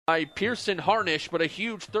by Pearson Harnish, but a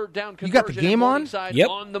huge third down conversion. You got the game on? Yep.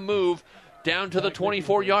 On the move down to the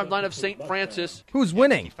 24-yard line of St. Francis. Who's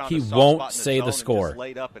winning? He won't say the score.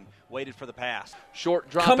 Laid up and waited for the pass. Short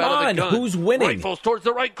drop Come out on, of the gun. who's winning? Rifles towards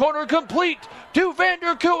the right corner, complete to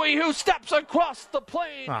Vander Cooey, who steps across the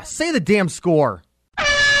plane. Say the damn score.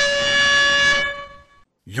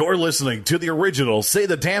 You're listening to the original Say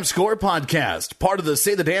the Damn Score podcast, part of the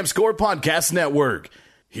Say the Damn Score podcast network.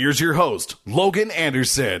 Here's your host, Logan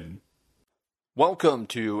Anderson. Welcome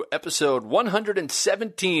to episode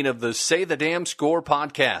 117 of the Say the Damn Score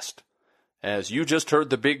podcast. As you just heard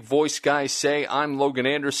the big voice guy say, I'm Logan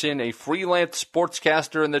Anderson, a freelance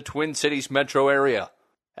sportscaster in the Twin Cities metro area.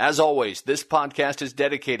 As always, this podcast is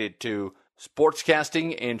dedicated to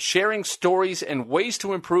sportscasting and sharing stories and ways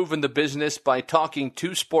to improve in the business by talking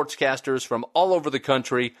to sportscasters from all over the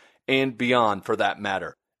country and beyond, for that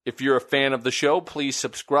matter. If you're a fan of the show, please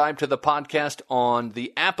subscribe to the podcast on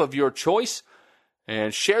the app of your choice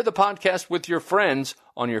and share the podcast with your friends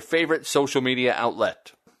on your favorite social media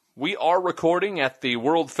outlet. We are recording at the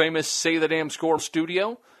world-famous Say the Damn Score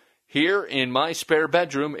studio here in my spare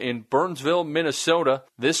bedroom in Burnsville, Minnesota.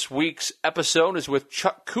 This week's episode is with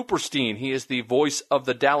Chuck Cooperstein. He is the voice of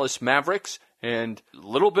the Dallas Mavericks. And a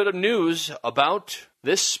little bit of news about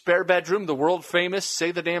this spare bedroom, the world-famous Say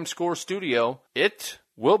the Damn Score studio. It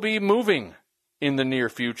will be moving in the near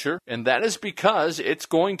future, and that is because it's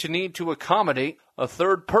going to need to accommodate a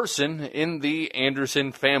third person in the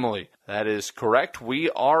Anderson family. That is correct.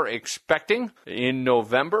 We are expecting in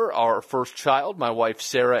November our first child, my wife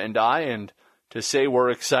Sarah and I, and to say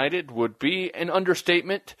we're excited would be an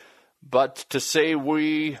understatement, but to say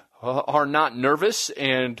we are not nervous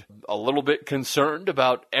and a little bit concerned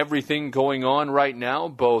about everything going on right now,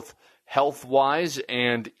 both health-wise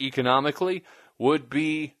and economically, would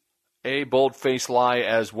be a bold-faced lie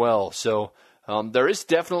as well. So there is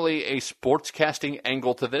definitely a sportscasting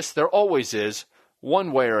angle to this. There always is,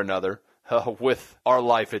 one way or another, with our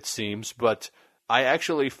life it seems. But I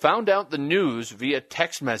actually found out the news via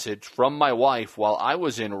text message from my wife while I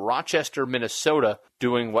was in Rochester, Minnesota,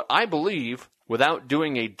 doing what I believe, without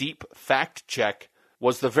doing a deep fact check,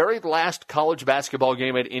 was the very last college basketball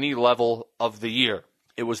game at any level of the year.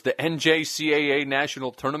 It was the NJCAA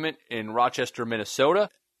National Tournament in Rochester, Minnesota.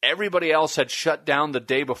 Everybody else had shut down the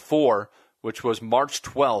day before, which was March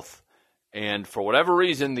 12th. And for whatever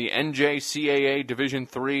reason, the NJCAA Division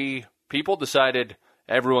III people decided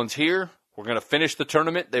everyone's here. We're going to finish the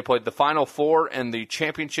tournament. They played the Final Four and the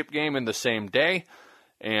championship game in the same day.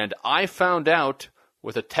 And I found out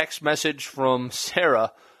with a text message from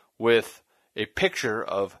Sarah with a picture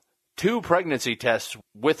of 2 pregnancy tests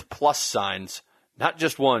with plus signs. Not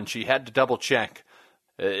just one. She had to double check.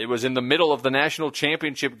 It was in the middle of the national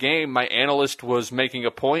championship game. My analyst was making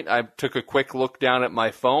a point. I took a quick look down at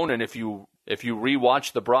my phone, and if you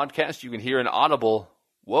rewatch the broadcast, you can hear an audible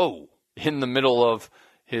 "whoa" in the middle of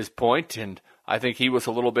his point, and I think he was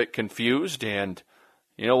a little bit confused, and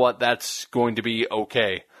you know what? That's going to be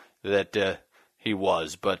okay that he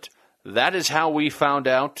was. But that is how we found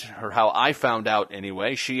out, or how I found out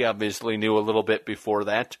anyway. She obviously knew a little bit before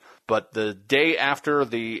that. But the day after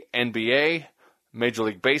the NBA, Major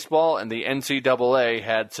League Baseball, and the NCAA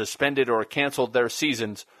had suspended or canceled their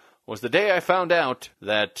seasons was the day I found out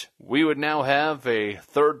that we would now have a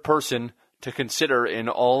third person to consider in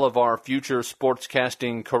all of our future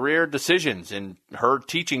sportscasting career decisions and her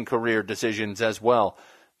teaching career decisions as well.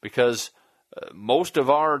 Because most of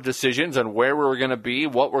our decisions on where we're going to be,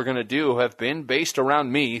 what we're going to do, have been based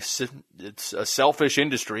around me. It's a selfish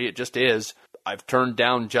industry. It just is. I've turned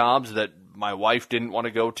down jobs that my wife didn't want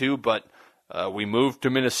to go to, but we moved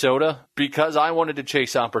to Minnesota because I wanted to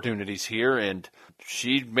chase opportunities here, and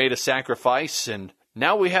she made a sacrifice, and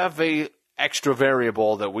now we have a extra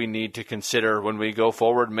variable that we need to consider when we go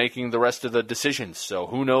forward making the rest of the decisions. So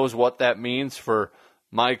who knows what that means for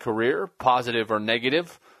my career, positive or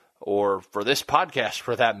negative, or for this podcast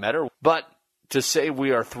for that matter. But to say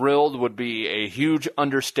we are thrilled would be a huge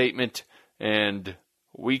understatement, and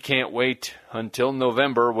we can't wait until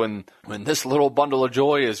November when this little bundle of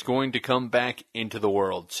joy is going to come back into the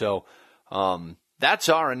world. So that's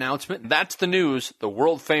our announcement. That's the news. The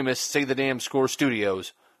world-famous Say the Damn Score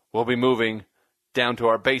studios will be moving down to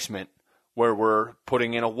our basement, where we're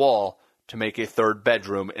putting in a wall to make a third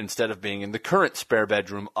bedroom instead of being in the current spare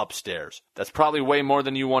bedroom upstairs. That's probably way more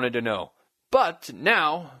than you wanted to know. But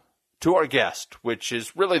now to our guest, which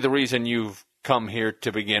is really the reason you've come here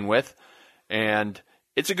to begin with. And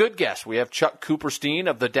it's a good guest. We have Chuck Cooperstein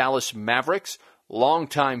of the Dallas Mavericks,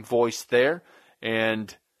 longtime voice there.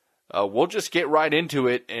 And we'll just get right into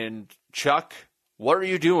it. And Chuck, What are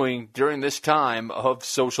you doing during this time of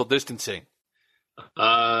social distancing?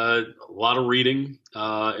 A lot of reading,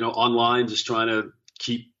 online, just trying to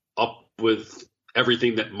keep up with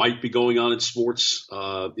everything that might be going on in sports.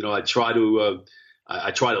 I try to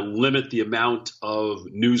limit the amount of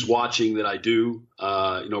news watching that I do,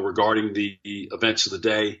 regarding the events of the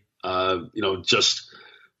day, just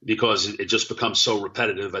because it just becomes so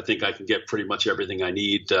repetitive. I think I can get pretty much everything I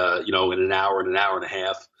need, in an hour and a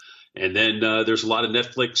half. And then there's a lot of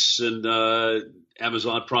Netflix and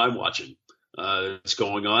Amazon Prime watching that's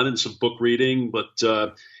going on, and some book reading. But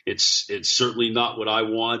it's certainly not what I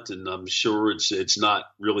want, and I'm sure it's not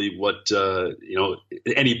really what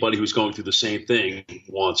anybody who's going through the same thing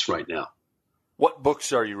wants right now. What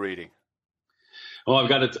books are you reading? Oh, I've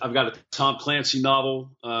got a Tom Clancy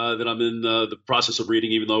novel that I'm in the process of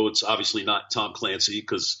reading, even though it's obviously not Tom Clancy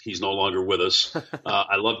because he's no longer with us.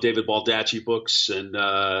 I love David Baldacci books, and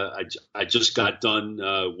I just got done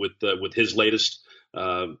with his latest.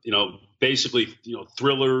 Basically,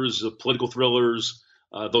 thrillers, political thrillers,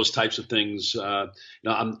 those types of things. I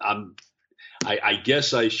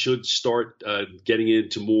guess I should start getting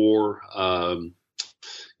into more,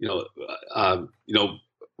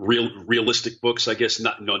 realistic books, I guess,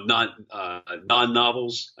 not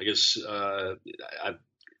non-novels, I guess.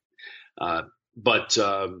 But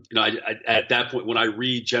at that point, when I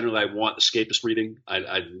read, generally I want escapist reading.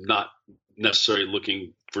 I'm not necessarily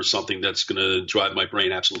looking for something that's going to drive my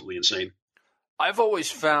brain absolutely insane. I've always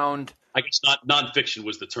found, I guess, nonfiction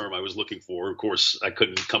was the term I was looking for. Of course, I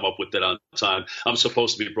couldn't come up with that on time. I'm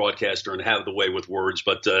supposed to be a broadcaster and have the way with words,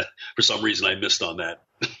 but for some reason I missed on that.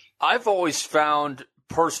 I've always found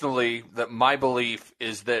personally that my belief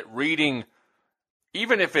is that reading,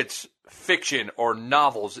 even if it's fiction or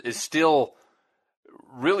novels, is still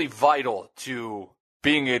really vital to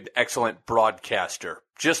being an excellent broadcaster,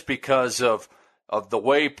 just because of the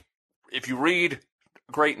way, if you read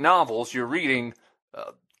great novels, you're reading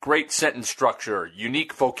great sentence structure,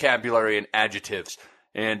 unique vocabulary and adjectives.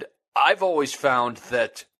 And I've always found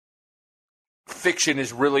that fiction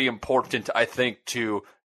is really important, I think, to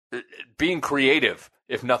being creative,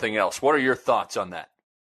 if nothing else. What are your thoughts on that?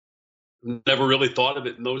 Never really thought of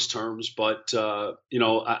it in those terms, but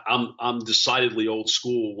I'm decidedly old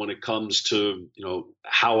school when it comes to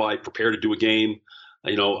how I prepare to do a game.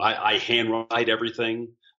 I handwrite everything,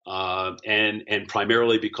 and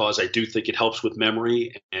primarily because I do think it helps with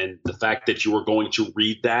memory, and the fact that you are going to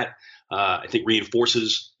read that, I think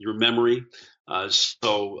reinforces your memory. I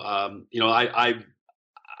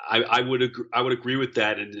would agree with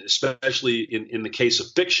that, and especially in the case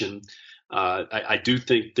of fiction, I do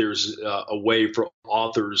think there's a way for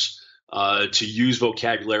authors to use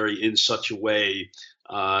vocabulary in such a way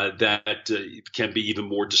that can be even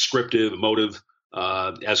more descriptive, emotive,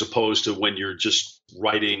 as opposed to when you're just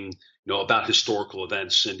writing, about historical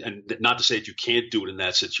events. And not to say that you can't do it in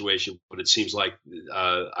that situation, but it seems like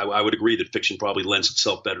I would agree that fiction probably lends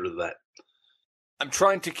itself better to that. I'm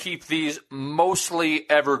trying to keep these mostly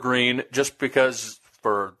evergreen, just because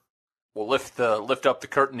we'll lift up the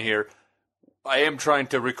curtain here. I am trying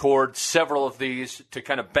to record several of these to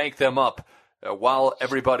kind of bank them up while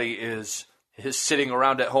everybody is sitting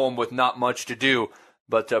around at home with not much to do,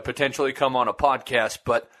 but potentially come on a podcast.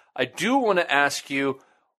 But I do want to ask you,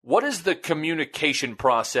 what is the communication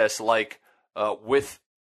process like with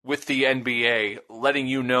the NBA, letting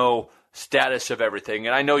you know status of everything?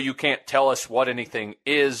 And I know you can't tell us what anything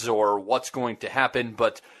is or what's going to happen,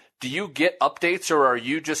 but do you get updates, or are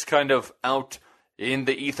you just kind of out in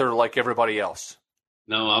the ether like everybody else?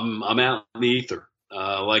 No, I'm out in the ether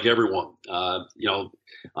like everyone.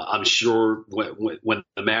 I'm sure when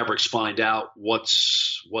the Mavericks find out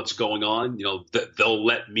what's going on, they'll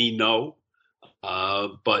let me know.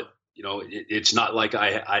 But it's not like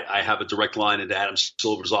I have a direct line into Adam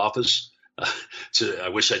Silver's office. I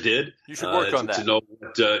wish I did. You should work on that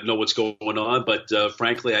to know what's going on. But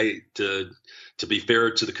frankly, to be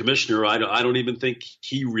fair to the commissioner, I don't even think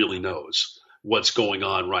he really knows what's going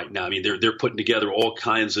on right now. I mean, they're putting together all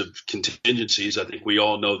kinds of contingencies. I think we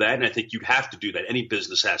all know that, and I think you have to do that. Any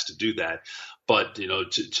business has to do that. But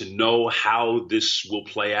to know how this will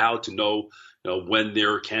play out, to know when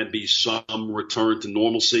there can be some return to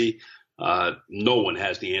normalcy, no one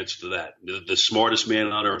has the answer to that. The smartest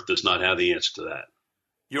man on earth does not have the answer to that.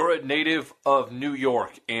 You're a native of New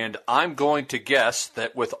York, and I'm going to guess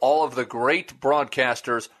that with all of the great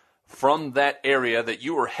broadcasters from that area, that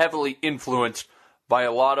you were heavily influenced by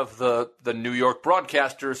a lot of the New York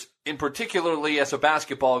broadcasters, in particularly as a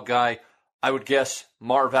basketball guy, I would guess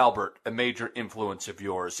Marv Albert, a major influence of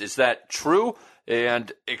yours. Is that true?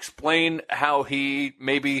 And explain how he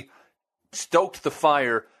maybe stoked the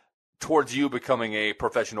fire towards you becoming a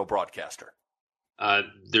professional broadcaster?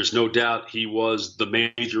 There's no doubt he was the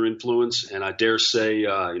major influence, and I dare say,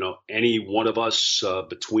 any one of us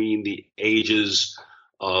between the ages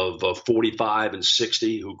of 45 and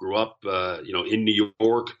 60 who grew up, in New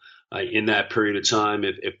York in that period of time,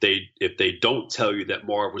 if they don't tell you that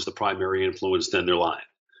Marv was the primary influence, then they're lying.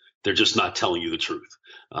 They're just not telling you the truth.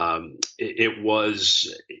 It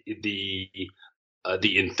was the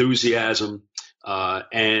enthusiasm.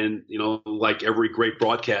 And, like every great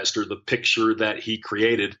broadcaster, the picture that he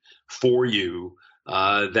created for you,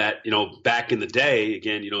 that, back in the day,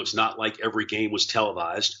 again, it's not like every game was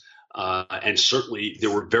televised. And certainly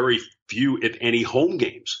there were very few, if any, home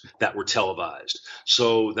games that were televised.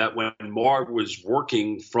 So that when Marv was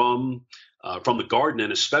working from the Garden,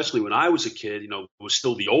 and especially when I was a kid, it was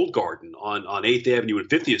still the old Garden on 8th Avenue and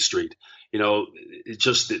 50th Street. It's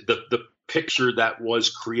just the picture that was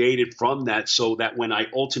created from that, so that when I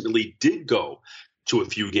ultimately did go to a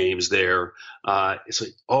few games there, it's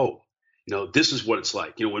like, this is what it's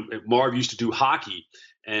like. When Marv used to do hockey,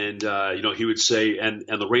 and he would say, and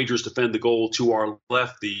the Rangers defend the goal to our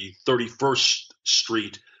left, the 31st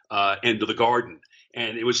Street end of the Garden.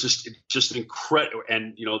 And it was just incredible.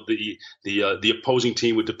 And, the opposing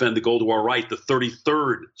team would defend the goal to our right, the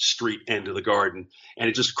 33rd Street end of the Garden. And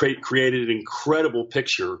it just created an incredible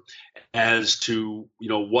picture as to,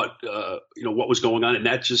 what was going on. And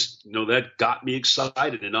that just, that got me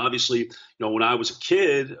excited. And obviously, when I was a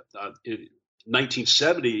kid, in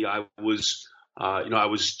 1970, I was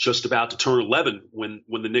just about to turn 11 when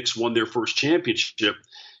the Knicks won their first championship.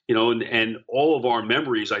 And all of our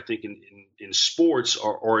memories, I think, in sports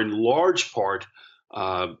are in large part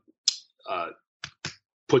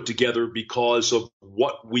put together because of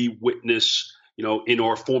what we witness, in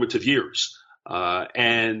our formative years.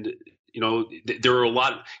 And there are a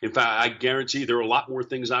lot. In fact, I guarantee there are a lot more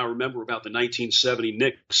things I remember about the 1970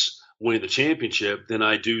 Knicks winning the championship than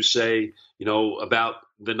I do say, about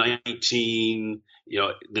the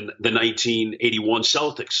 1981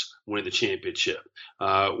 Celtics winning the championship,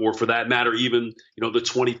 or for that matter, even the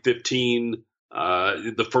 2015,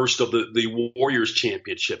 the first of the Warriors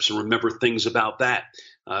championships, and remember things about that.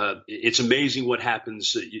 It's amazing what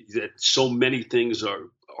happens, that so many things are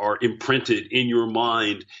imprinted in your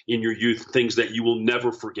mind in your youth, things that you will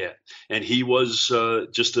never forget. And he was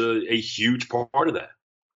just a huge part of that.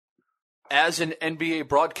 As an NBA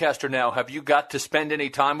broadcaster now, have you got to spend any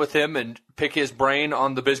time with him and pick his brain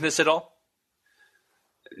on the business at all?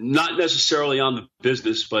 Not necessarily on the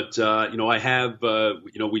business, but, I have,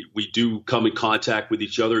 we do come in contact with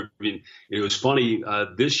each other. I mean, it was funny,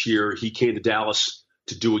 this year he came to Dallas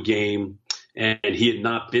to do a game, and he had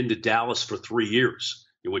not been to Dallas for 3 years,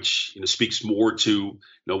 which, speaks more to,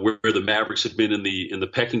 where the Mavericks had been in the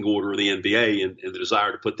pecking order of the NBA and the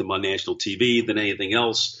desire to put them on national TV than anything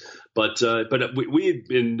else. But we had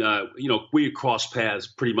been, we had crossed paths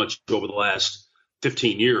pretty much over the last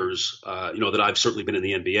 15 years, that I've certainly been in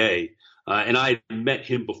the NBA. And I met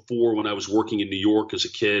him before when I was working in New York as a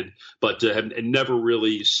kid, but had never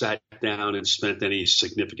really sat down and spent any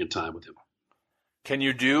significant time with him. Can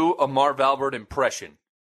you do a Marv Albert impression?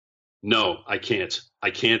 No, I can't.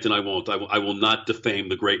 And I won't. I will not defame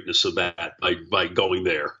the greatness of that by going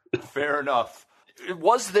there. Fair enough.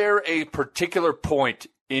 Was there a particular point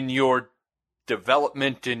in your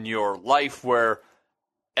development, in your life, where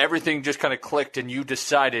everything just kind of clicked and you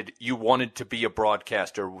decided you wanted to be a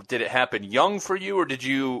broadcaster? Did it happen young for you, or did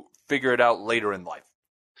you figure it out later in life?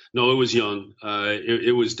 No, it was young.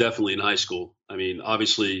 It was definitely in high school. I mean,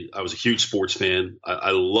 obviously, I was a huge sports fan.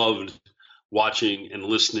 I loved watching and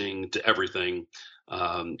listening to everything.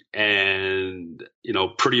 And,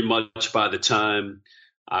 pretty much by the time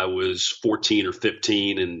I was 14 or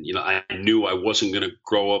 15, and, I knew I wasn't going to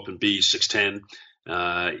grow up and be 6'10",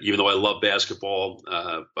 even though I love basketball,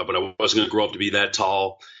 but I wasn't going to grow up to be that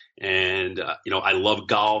tall. And, I love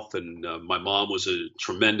golf, and my mom was a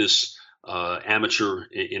tremendous amateur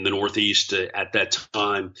in the Northeast at that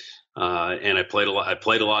time. And I played a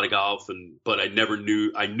lot of golf, but I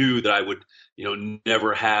knew that I would,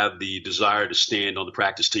 never have the desire to stand on the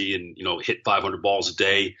practice tee and, hit 500 balls a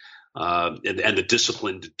day, and the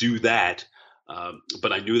discipline to do that.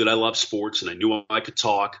 But I knew that I loved sports, and I knew I could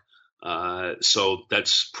talk. So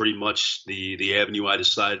that's pretty much the avenue I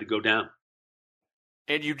decided to go down.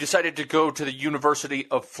 And you decided to go to the University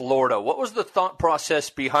of Florida. What was the thought process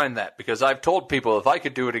behind that? Because I've told people if I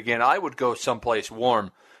could do it again, I would go someplace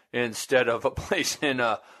warm instead of a place in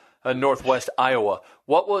northwest Iowa.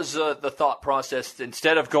 What was the thought process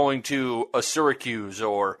instead of going to a Syracuse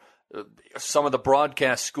or some of the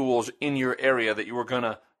broadcast schools in your area that you were going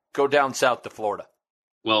to go down south to Florida?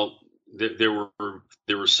 Well, there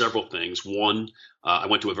were several things. One, I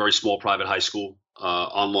went to a very small private high school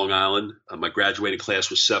on Long Island. My graduating class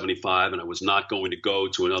was 75, and I was not going to go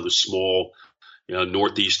to another small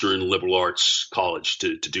Northeastern liberal arts college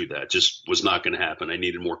to do that. Just was not going to happen. I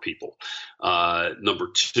needed more people. Number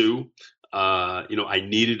two, I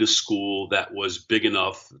needed a school that was big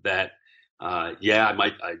enough that,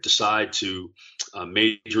 I decide to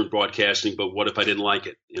major in broadcasting, but what if I didn't like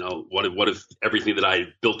it? What if everything that I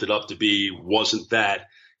built it up to be wasn't that?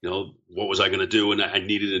 What was I going to do? And I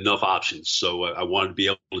needed enough options. So I wanted to be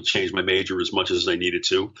able to change my major as much as I needed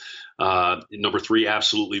to. Number three,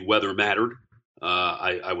 absolutely weather mattered.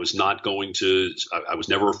 I was not going to, I was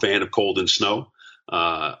never a fan of cold and snow.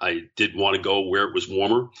 I did want to go where it was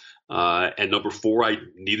warmer. And number four, I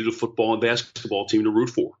needed a football and basketball team to root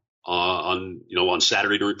for on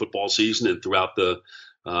Saturday during football season and throughout the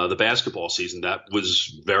basketball season. That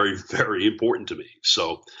was very, very important to me.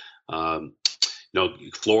 So,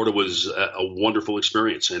 Florida was a wonderful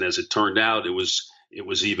experience. And as it turned out, it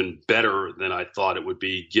was even better than I thought it would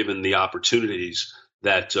be, given the opportunities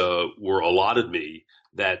that were allotted me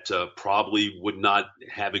that probably would not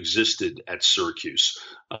have existed at Syracuse.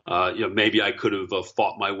 Maybe I could have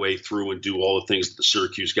fought my way through and do all the things that the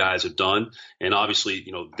Syracuse guys have done. And obviously,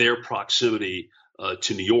 their proximity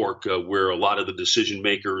to New York, where a lot of the decision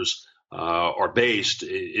makers are based,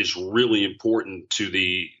 is really important to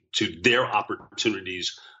their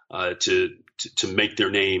opportunities to make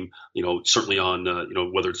their name, certainly on,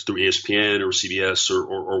 whether it's through ESPN or CBS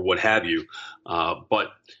or what have you.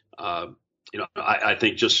 I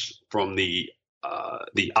think just from the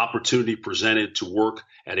opportunity presented to work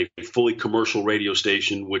at a fully commercial radio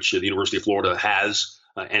station, which the University of Florida has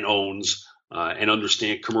and owns, and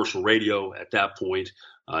understand commercial radio at that point,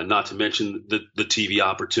 not to mention the TV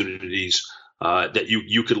opportunities, that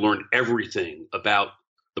you could learn everything about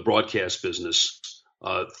the broadcast business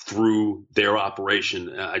through their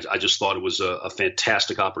operation. I just thought it was a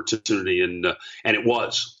fantastic opportunity, and it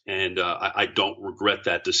was. And I don't regret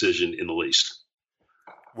that decision in the least.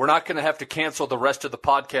 We're not going to have to cancel the rest of the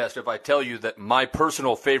podcast if I tell you that my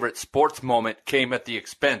personal favorite sports moment came at the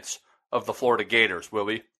expense of the Florida Gators, will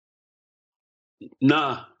we?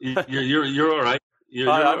 Nah, you're all right. You're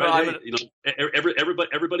all right.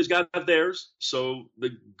 Everybody's got theirs, so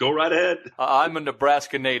go right ahead. I'm a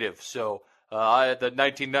Nebraska native, so I had the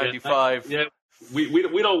 1995.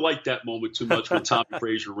 We don't like that moment too much when Tommy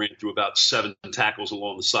Frazier ran through about 7 tackles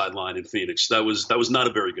along the sideline in Phoenix. That was not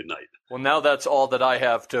a very good night. Well, now that's all that I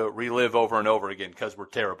have to relive over and over again because we're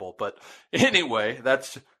terrible. But anyway,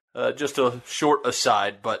 that's just a short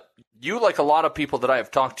aside. But you, like a lot of people that I have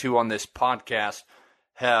talked to on this podcast,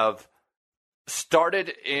 have started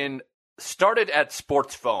at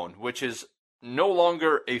Sports Phone, which is no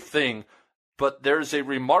longer a thing, but there's a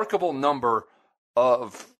remarkable number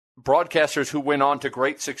of broadcasters who went on to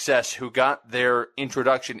great success who got their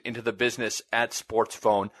introduction into the business at Sports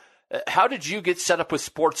Phone. How did you get set up with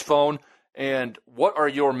Sports Phone, and what are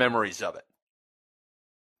your memories of it?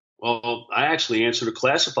 Well, I actually answered a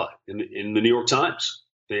classified in the New York Times.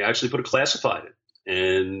 They actually put a classified in,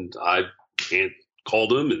 and I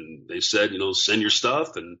called them, and they said, send your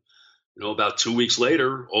stuff. And about 2 weeks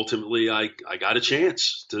later, ultimately, I got a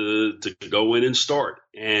chance to go in and start.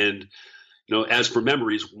 And as for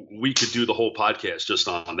memories, we could do the whole podcast just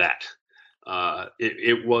on that.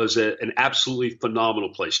 It was an absolutely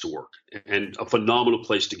phenomenal place to work and a phenomenal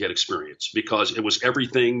place to get experience, because it was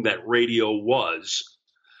everything that radio was.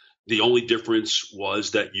 The only difference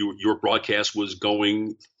was that your broadcast was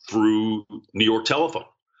going through New York telephone,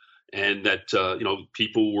 and that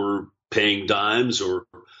people were paying dimes or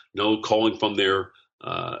calling from their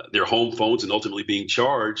home phones and ultimately being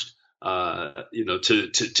charged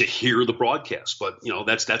to hear the broadcast. But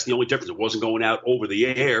that's the only difference. It wasn't going out over the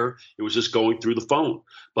air. It was just going through the phone.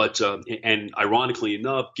 But and ironically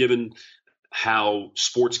enough, given how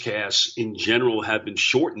sportscasts in general have been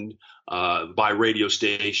shortened by radio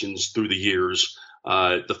stations through the years,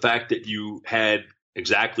 the fact that you had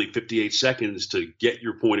exactly 58 seconds to get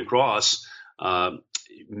your point across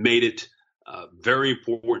made it very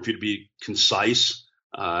important for you to be concise.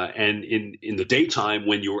 And in the daytime,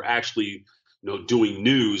 when you were actually doing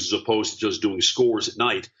news as opposed to just doing scores at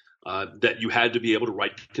night, that you had to be able to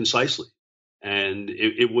write concisely. And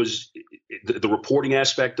it was the reporting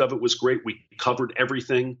aspect of it was great. We covered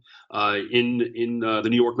everything in the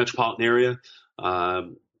New York metropolitan area,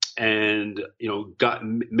 and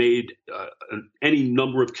made any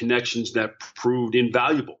number of connections that proved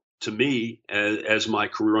invaluable to me as my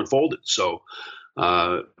career unfolded. So,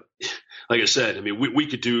 like I said, I mean, we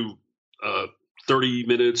could do 30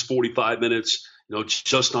 minutes, 45 minutes,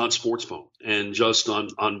 just on Sports Phone and just on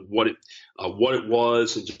what it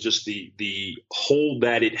was, and just the hold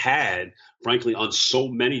that it had, frankly, on so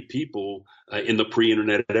many people in the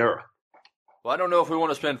pre-internet era. Well, I don't know if we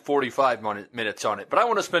want to spend 45 minutes on it, but I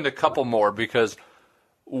want to spend a couple more, because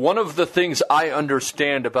one of the things I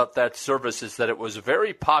understand about that service is that it was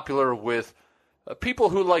very popular with people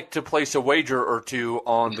who like to place a wager or two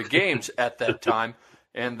on the games at that time,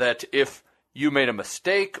 and that if you made a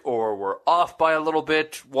mistake or were off by a little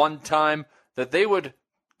bit one time, that they would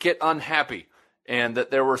get unhappy, and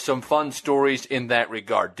that there were some fun stories in that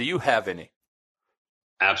regard. Do you have any?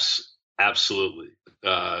 Absolutely.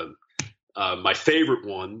 My favorite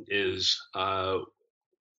one is,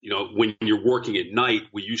 when you're working at night,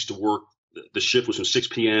 we used to work, the shift was from 6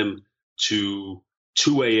 p.m. to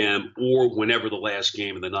 2 a.m. or whenever the last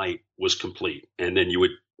game of the night was complete. And then you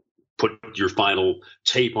would put your final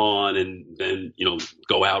tape on and then,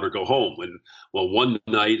 go out or go home. And one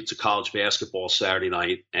night, it's a college basketball Saturday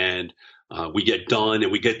night, and we get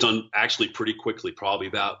done actually pretty quickly, probably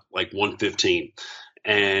about like 1:15.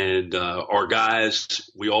 And our guys,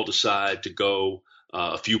 we all decide to go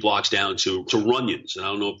a few blocks down to Runyon's. And I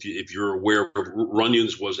don't know if you're aware of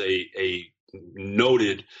Runyon's was a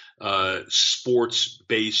noted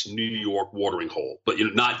sports-based New York watering hole, but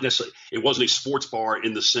not necessarily. It wasn't a sports bar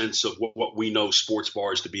in the sense of what we know sports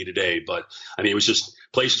bars to be today. But I mean, it was just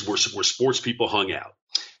places where sports people hung out.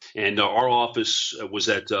 And our office was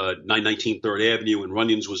at 919 3rd Avenue, and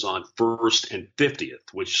Runyon's was on 1st and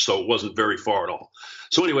 50th, so it wasn't very far at all.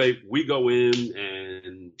 So anyway, we go in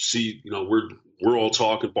and see, we're all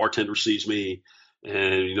talking. Bartender sees me,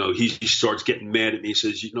 and, he starts getting mad at me. He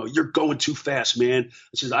says, you're going too fast, man.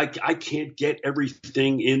 I says, I can't get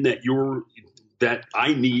everything in that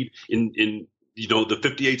I need in the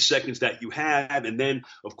 58 seconds that you have. And then,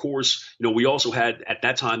 of course, we also had at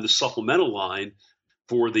that time the supplemental line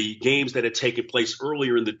for the games that had taken place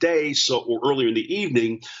earlier in the day, or earlier in the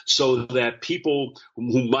evening, so that people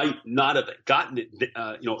who might not have gotten it,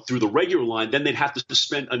 through the regular line, then they'd have to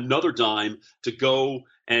spend another dime to go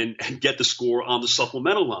and get the score on the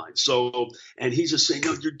supplemental line. So, and he's just saying,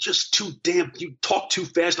 no, you're just too you talk too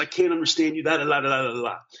fast. I can't understand you.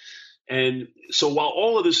 And so while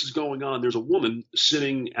all of this is going on, there's a woman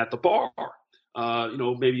sitting at the bar,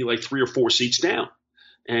 maybe like 3 or 4 seats down.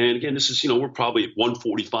 And again, this is, we're probably at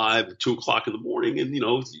 1:45, 2 o'clock in the morning. And,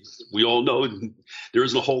 we all know there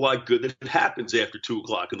isn't a whole lot good that happens after 2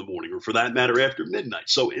 o'clock in the morning, or for that matter, after midnight.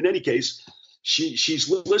 So in any case, she's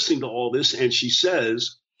listening to all this, and she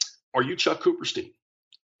says, "Are you Chuck Cooperstein?"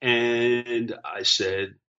 And I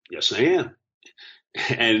said, "Yes, I am."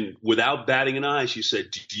 And without batting an eye, she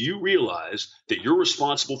said, "Do you realize that you're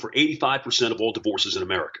responsible for 85% of all divorces in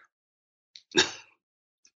America?"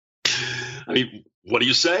 I mean, what do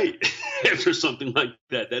you say after something like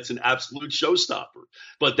that? That's an absolute showstopper.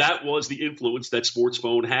 But that was the influence that Sports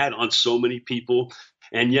Phone had on so many people.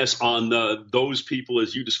 And yes, on those people,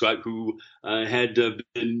 as you described, who had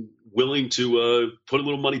been willing to put a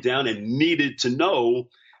little money down and needed to know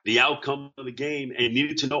the outcome of the game, and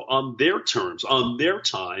needed to know on their terms, on their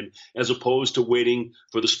time, as opposed to waiting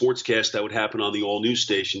for the sportscast that would happen on the all news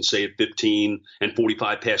station, say at 15 and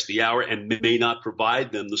 45 past the hour, and may not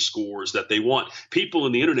provide them the scores that they want. People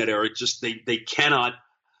in the internet era just they cannot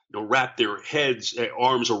wrap their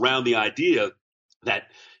arms around the idea that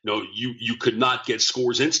you could not get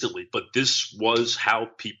scores instantly. But this was how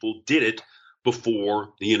people did it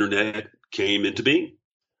before the internet came into being.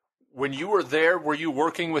 When you were there, were you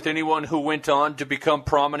working with anyone who went on to become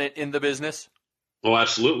prominent in the business? Oh,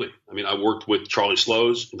 absolutely. I mean, I worked with Charlie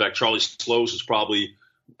Slows. In fact, Charlie Slows is probably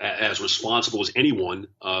as responsible as anyone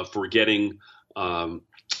for getting my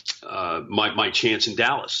chance in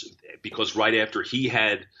Dallas, because right after he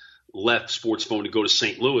had left Sports Phone to go to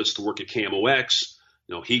St. Louis to work at KMOX,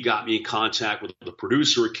 he got me in contact with the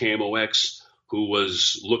producer at KMOX, who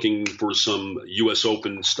was looking for some U.S.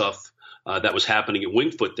 Open stuff that was happening at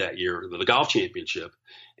Winged Foot that year, the golf championship.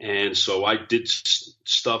 And so I did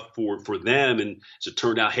stuff for them. And as it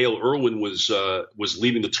turned out, Hale Irwin was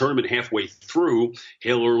leaving the tournament halfway through.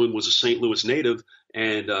 Hale Irwin was a St. Louis native.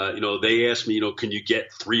 And, they asked me, can you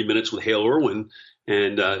get 3 minutes with Hale Irwin?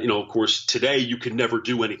 And, of course, today you could never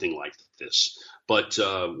do anything like this. But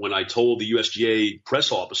when I told the USGA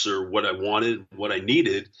press officer what I wanted, what I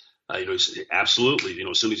needed, he said, absolutely.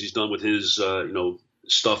 As soon as he's done with his,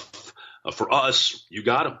 stuff for us, you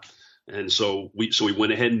got him. And so we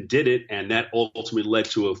went ahead and did it. And that ultimately led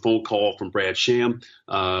to a phone call from Brad Sham,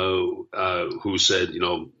 who said,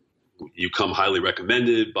 you come highly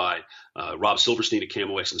recommended by Rob Silverstein at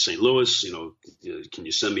KMOX in St. Louis. Can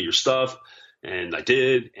you send me your stuff? And I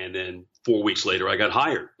did. And then 4 weeks later, I got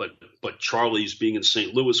hired. But Charlie's being in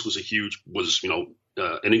St. Louis was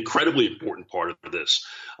an incredibly important part of this.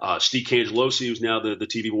 Steve Cangelosi, who's now the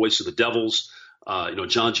TV voice of the Devils,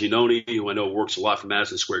 John Giannone, who I know works a lot for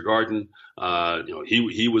Madison Square Garden.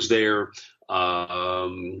 He was there.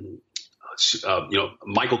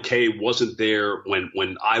 Michael Kay wasn't there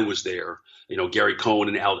when I was there. Gary Cohen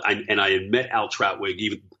and Al, and I had met Al Trautwig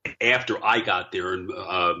even after I got there, and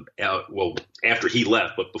after he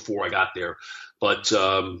left, but before I got there. But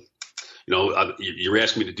you're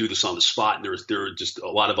asking me to do this on the spot, and there are just a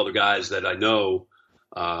lot of other guys that I know,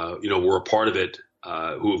 were a part of it,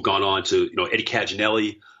 who have gone on to, Eddie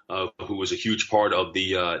Caginelli, who was a huge part of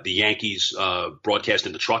the Yankees broadcast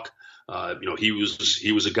in the truck. He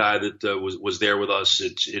was a guy that was there with us.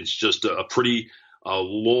 It's just a pretty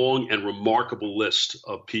long and remarkable list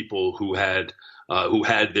of people who had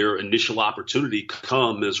their initial opportunity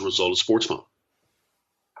come as a result of SportsPhone.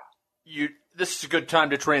 This is a good time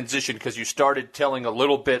to transition because you started telling a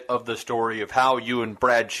little bit of the story of how you and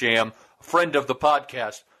Brad Sham, a friend of the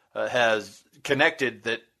podcast, has connected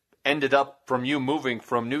that ended up from you moving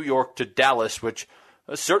from New York to Dallas, which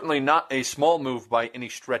is certainly not a small move by any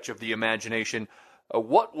stretch of the imagination.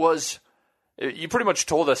 You pretty much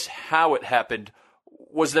told us how it happened.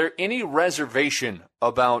 Was there any reservation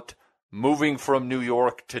about moving from New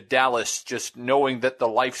York to Dallas, just knowing that the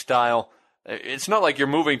lifestyle, it's not like you're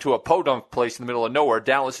moving to a podunk place in the middle of nowhere.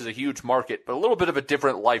 Dallas is a huge market, but a little bit of a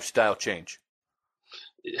different lifestyle change.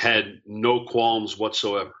 Had no qualms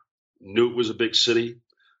whatsoever. Knew it was a big city.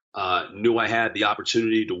 Knew I had the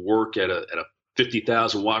opportunity to work at a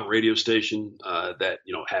 50,000 watt radio station that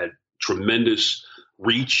had tremendous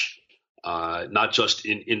reach, not just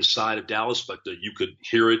inside of Dallas, but you could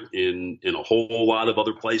hear it in a whole lot of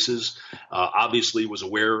other places. Obviously, was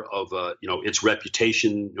aware of its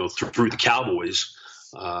reputation through the Cowboys,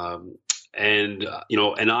 and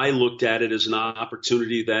I looked at it as an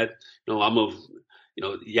opportunity that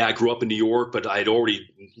I grew up in New York, but I'd already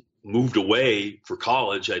moved away for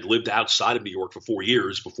college. I'd lived outside of New York for 4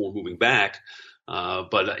 years before moving back.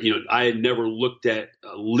 But I had never looked at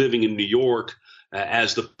living in New York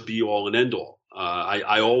as the be all and end all.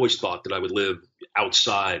 I always thought that I would live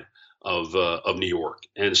outside of New York.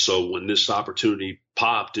 And so when this opportunity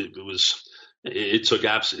popped, it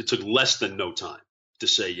took less than no time to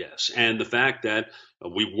say yes. And the fact that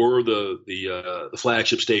we were the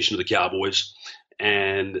flagship station of the Cowboys,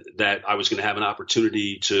 and that I was going to have an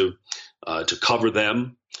opportunity to cover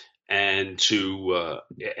them and to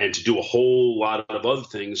do a whole lot of other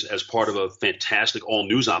things as part of a fantastic all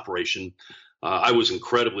news operation. I was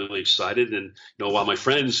incredibly excited, and while my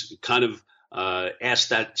friends kind of asked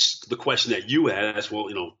the question that you asked, well,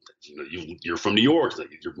 you're from New York,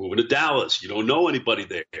 you're moving to Dallas, you don't know anybody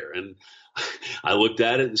there, and I looked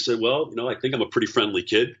at it and said, well, I think I'm a pretty friendly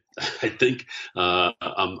kid. I think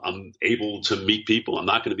I'm able to meet people. I'm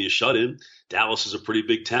not going to be a shut-in. Dallas is a pretty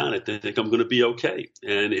big town. I think I'm going to be okay.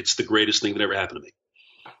 And it's the greatest thing that ever happened to me.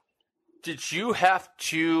 Did you have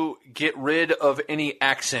to get rid of any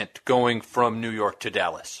accent going from New York to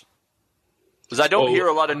Dallas? Because I don't hear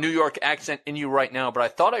a lot of New York accent in you right now, but I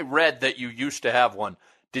thought I read that you used to have one.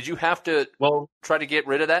 Did you have to try to get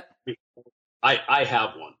rid of that? I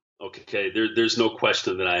have one. Okay, there's no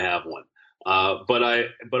question that I have one.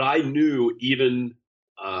 But I knew even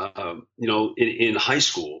in high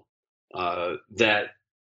school that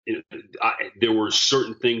there were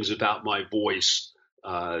certain things about my voice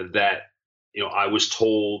that I was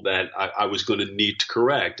told that I was going to need to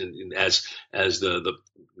correct, and as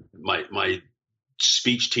my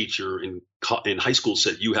speech teacher in high school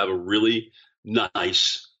said, you have a really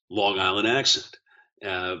nice Long Island accent.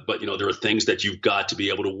 But there are things that you've got to be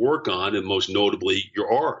able to work on, and most notably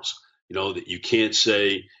your R's. That you can't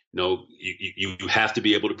say, you have to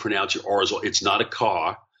be able to pronounce your R's. It's not a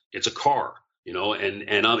car, it's a car.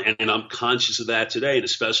 And I'm conscious of that today, and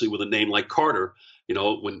especially with a name like Carter.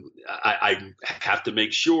 When I have to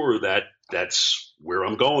make sure that that's where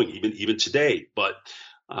I'm going, even today. But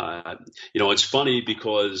it's funny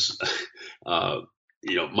because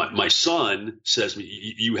my son says to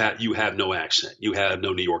me, you have no accent. You have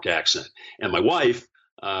no New York accent. And my wife,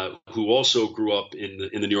 who also grew up in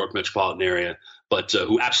the New York metropolitan area, but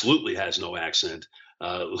who absolutely has no accent,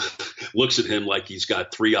 looks at him like he's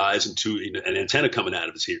got three eyes and an antenna coming out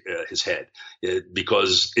of his head,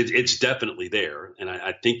 because it's definitely there. And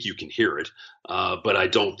I think you can hear it. But I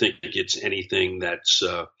don't think it's anything that's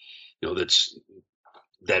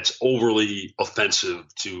overly offensive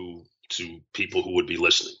to people who would be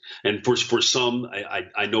listening. And for some,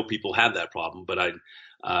 I know people have that problem, but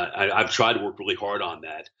I've tried to work really hard on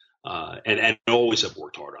that. and always have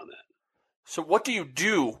worked hard on that. So what do you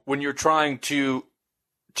do when you're trying to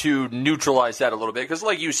neutralize that a little bit? Because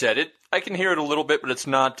like you said, I can hear it a little bit, but it's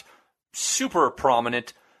not super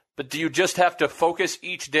prominent. But do you just have to focus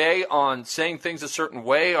each day on saying things a certain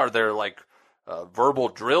way? Are there like verbal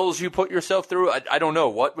drills you put yourself through? I don't know.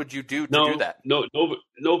 What would you do to do that?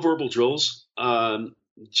 No verbal drills.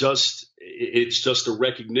 It's just a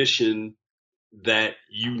recognition that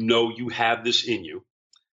you have this in you,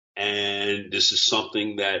 and this is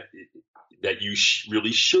something that you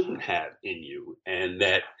really shouldn't have in you, and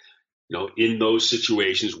that in those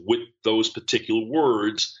situations with those particular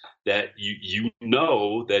words that you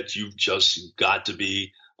know that you've just got to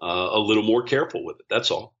be a little more careful with it.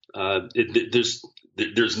 That's all.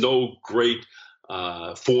 There's no great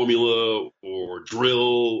formula or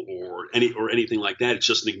drill or anything like that. It's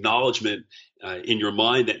just an acknowledgement in your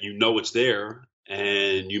mind that it's there,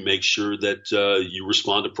 and you make sure that you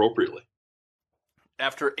respond appropriately.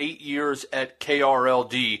 After 8 years at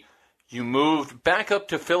KRLD, you moved back up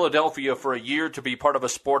to Philadelphia for a year to be part of a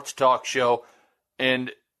sports talk show,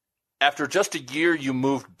 and after just a year, you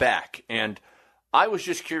moved back. And I was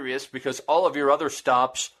just curious because all of your other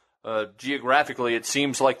stops, geographically, it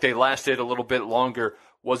seems like they lasted a little bit longer.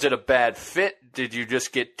 Was it a bad fit? Did you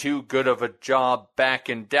just get too good of a job back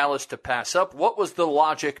in Dallas to pass up? What was the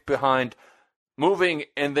logic behind moving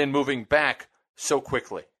and then moving back so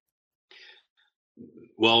quickly?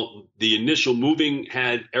 Well, the initial moving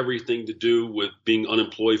had everything to do with being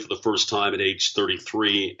unemployed for the first time at age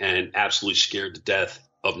 33 and absolutely scared to death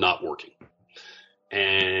of not working.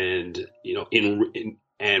 And,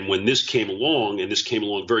 and when this came along, and this came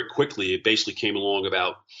along very quickly, it basically came along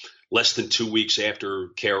about less than 2 weeks after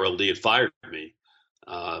KRLD had fired me.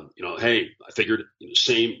 Hey, I figured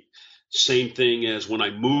same thing as when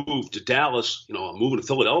I moved to Dallas. I'm moving to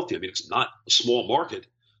Philadelphia. I mean, it's not a small market.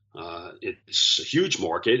 It's a huge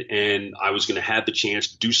market, and I was going to have the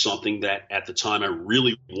chance to do something that at the time I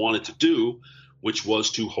really wanted to do, which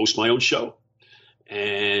was to host my own show.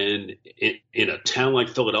 And in a town like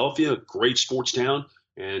Philadelphia, a great sports town,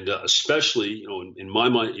 and especially, in my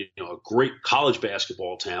mind, a great college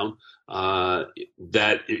basketball town,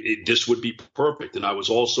 this would be perfect. And I was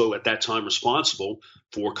also at that time responsible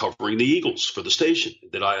for covering the Eagles for the station,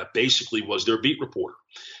 that I basically was their beat reporter.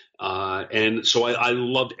 And so I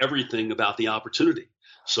loved everything about the opportunity.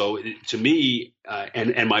 So to me,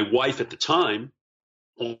 and my wife at the time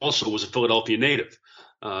also was a Philadelphia native.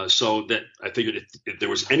 So that I figured if there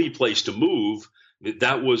was any place to move,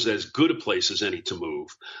 that was as good a place as any to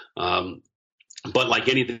move. But like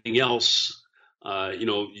anything else,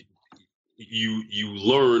 you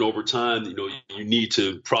learn over time, you need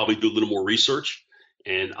to probably do a little more research.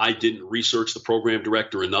 And I didn't research the program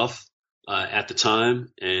director enough at the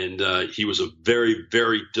time. And he was a very,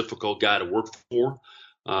 very difficult guy to work for.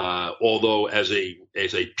 Although as a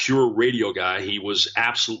pure radio guy, he was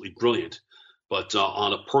absolutely brilliant. But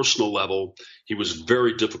on a personal level, he was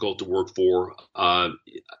very difficult to work for.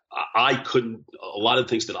 I couldn't – a lot of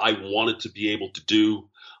things that I wanted to be able to do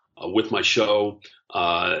with my show,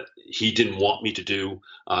 he didn't want me to do.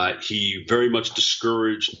 He very much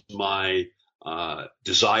discouraged my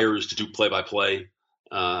desires to do play-by-play,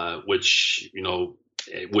 which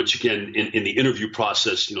again, in the interview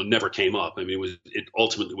process, never came up. I mean, it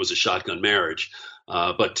ultimately was a shotgun marriage.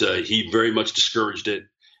 But he very much discouraged it.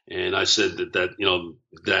 And I said that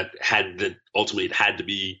ultimately it had to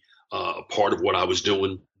be a part of what I was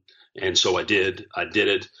doing. And so I did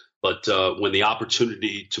it. But when the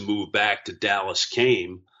opportunity to move back to Dallas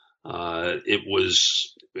came, it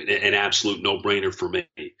was an absolute no-brainer for me.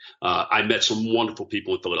 I met some wonderful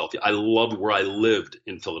people in Philadelphia. I loved where I lived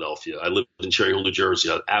in Philadelphia. I lived in Cherry Hill, New Jersey.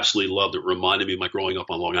 I absolutely loved it. It reminded me of my growing up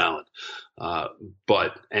on Long Island.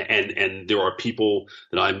 But there are people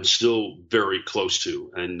that I'm still very close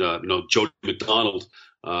to. And, Jody McDonald,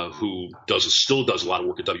 who still does a lot of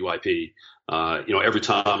work at WIP. Every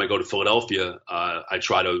time I go to Philadelphia,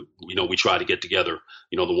 we try to get together.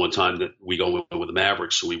 The one time that we go in with the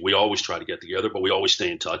Mavericks, so we always try to get together, but we always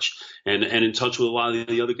stay in touch and in touch with a lot of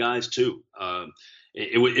the other guys too.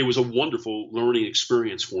 It was a wonderful learning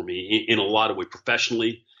experience for me in a lot of ways,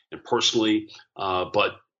 professionally and personally.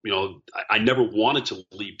 But I never wanted to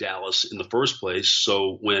leave Dallas in the first place.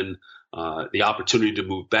 So when the opportunity to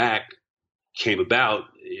move back came about,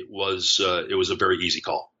 it was a very easy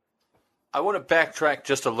call. I want to backtrack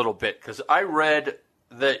just a little bit because I read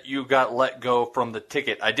that you got let go from the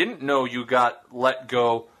ticket. I didn't know you got let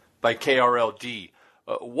go by KRLD.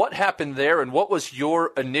 What happened there, and what was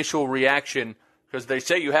your initial reaction? Because they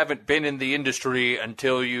say you haven't been in the industry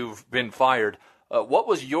until you've been fired. What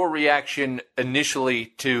was your reaction initially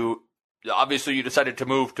to, obviously you decided to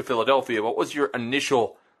move to Philadelphia. What was your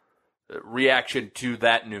initial reaction to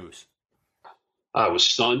that news? I was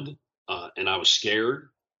stunned and I was scared.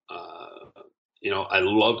 I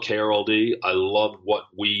loved KRLD. I loved what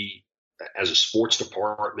we as a sports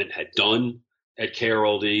department had done at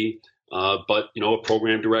KRLD. But a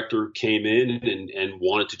program director came in and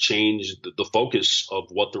wanted to change the focus of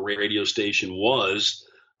what the radio station was,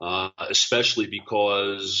 especially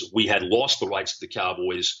because we had lost the rights to the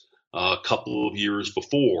Cowboys a couple of years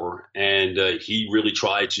before. And he really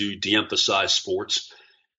tried to de-emphasize sports.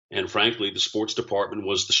 And frankly, the sports department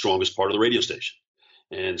was the strongest part of the radio station.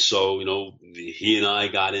 And so, he and I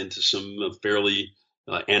got into some fairly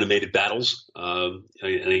animated battles. And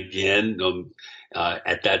again,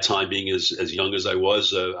 at that time, being as young as I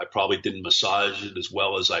was, I probably didn't massage it as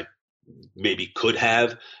well as I maybe could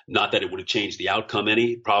have. Not that it would have changed the outcome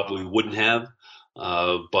any, probably wouldn't have.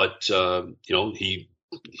 But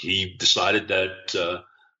he decided that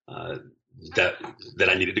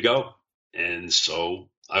I needed to go. And so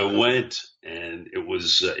I went, and it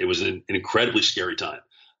was an incredibly scary time.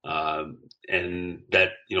 And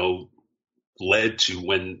that, led to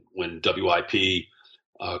when WIP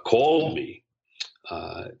called me,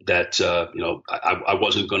 that I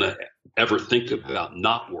wasn't going to ever think about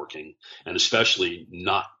not working, and especially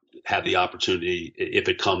not have the opportunity if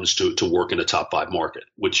it comes to work in a top 5 market,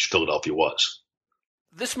 which Philadelphia was.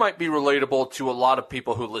 This might be relatable to a lot of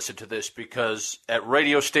people who listen to this, because at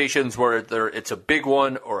radio stations, whether it's a big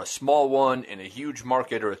one or a small one, in a huge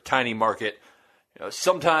market or a tiny market,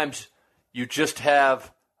 sometimes you just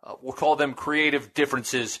have, we'll call them creative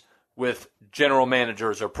differences with general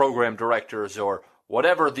managers or program directors or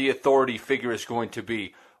whatever the authority figure is going to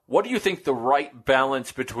be. What do you think the right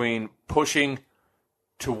balance between pushing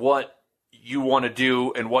to what you want to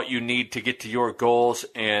do and what you need to get to your goals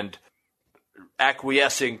and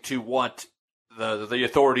acquiescing to what the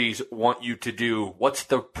authorities want you to do? What's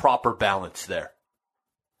the proper balance there?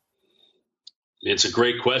 It's a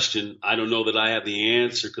great question. I don't know that I have the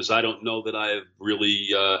answer, because I don't know that I have really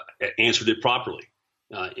answered it properly.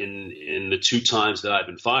 In the 2 times that I've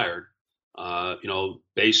been fired,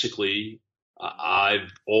 basically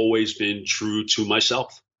I've always been true to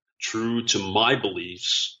myself, true to my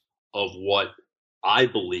beliefs of what I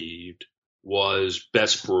believed was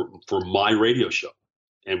best for my radio show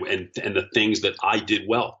and the things that I did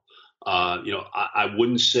well. I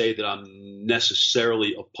wouldn't say that I'm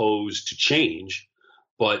necessarily opposed to change,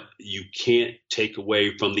 but you can't take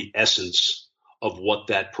away from the essence of what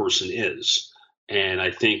that person is. And I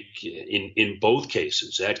think in both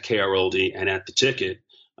cases, at KRLD and at the Ticket,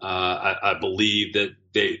 I believe that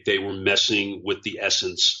they were messing with the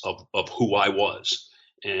essence of who I was.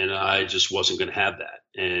 And I just wasn't going to have that.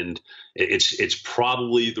 And it's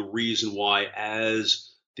probably the reason why, as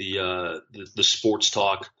the sports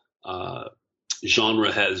talk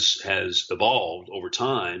genre has evolved over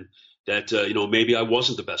time, that maybe I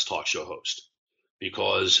wasn't the best talk show host,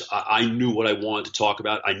 because I knew what I wanted to talk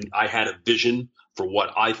about. I had a vision for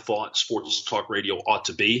what I thought sports talk radio ought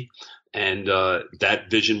to be, and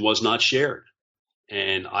that vision was not shared.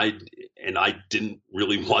 And I didn't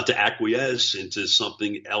really want to acquiesce into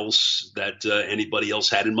something else that anybody else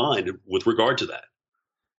had in mind with regard to that.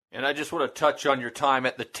 And I just want to touch on your time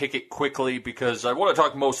at the Ticket quickly, because I want to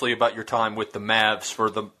talk mostly about your time with the Mavs for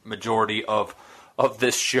the majority of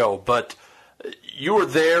this show. But you were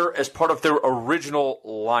there as part of their original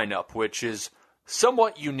lineup, which is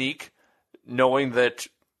somewhat unique, knowing that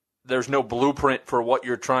there's no blueprint for what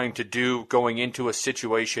you're trying to do going into a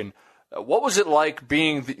situation. What was it like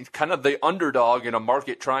being kind of the underdog in a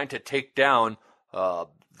market trying to take down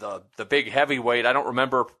the big heavyweight? I don't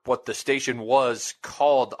remember what the station was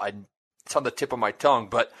called. It's on the tip of my tongue,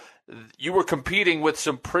 but you were competing with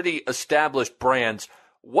some pretty established brands.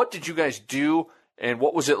 What did you guys do, and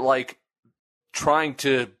what was it like trying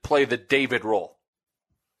to play the David role?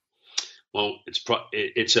 Well,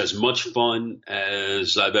 it's as much fun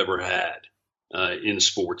as I've ever had in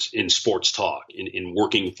sports talk, in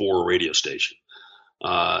working for a radio station.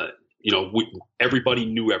 Everybody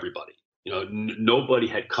knew everybody. Nobody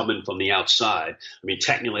had come in from the outside. I mean,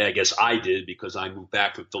 technically, I guess I did, because I moved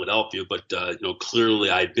back from Philadelphia, but clearly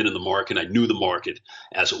I had been in the market. I knew the market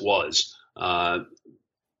as it was.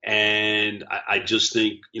 And I just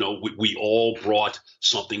think, we all brought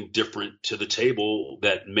something different to the table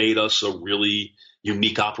that made us a really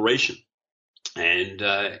unique operation. And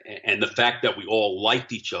the fact that we all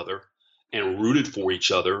liked each other and rooted for each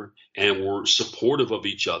other and were supportive of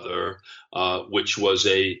each other, which was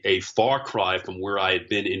a far cry from where I had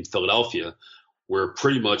been in Philadelphia, where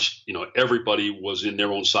pretty much, everybody was in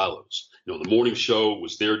their own silos. The morning show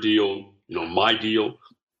was their deal, my deal.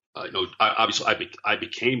 I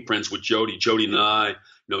became friends with Jody. Jody and I,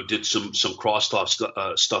 did some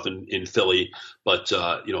crosstalk stuff in Philly, but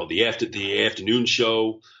the afternoon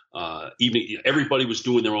show, evening, everybody was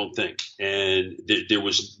doing their own thing, and there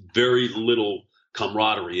was very little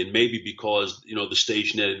camaraderie. And maybe because the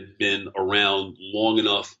station had been around long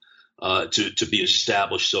enough to be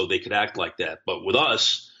established, so they could act like that. But with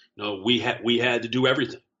us, we had to do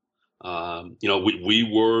everything. We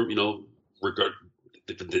were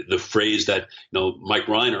the phrase that Mike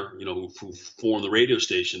Reiner, who formed the radio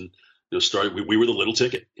station, started. We were the little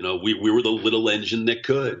ticket. We were the little engine that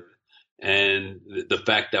could. And the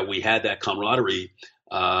fact that we had that camaraderie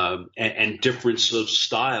and difference of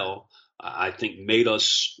style, I think, made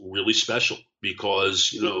us really special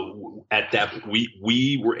because at that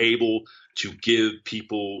we were able to give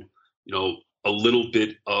people a little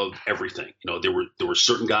bit of everything. There were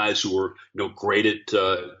certain guys who were great at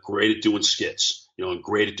doing skits, and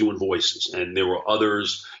great at doing voices, and there were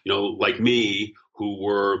others like me who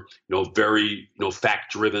were very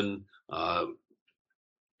fact driven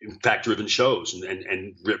shows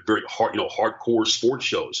and very hard, hardcore sports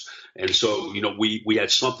shows. And so, we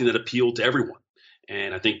had something that appealed to everyone.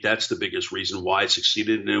 And I think that's the biggest reason why it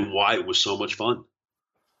succeeded and why it was so much fun.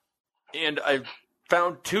 And I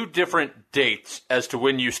found two different dates as to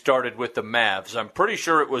when you started with the Mavs. I'm pretty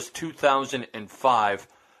sure it was 2005.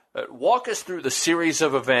 Walk us through the series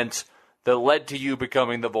of events that led to you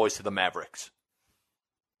becoming the voice of the Mavericks.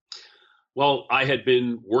 Well, I had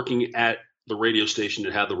been working at the radio station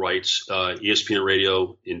that had the rights, ESPN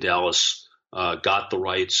Radio in Dallas, got the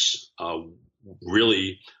rights when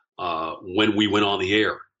we went on the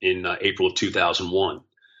air in April of 2001.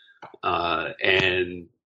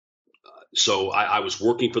 So I was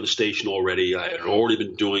working for the station already. I had already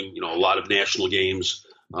been doing, a lot of national games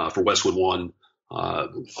for Westwood One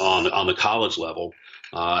on the college level.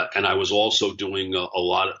 And I was also doing a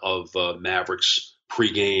lot of Mavericks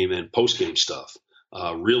pregame and postgame stuff,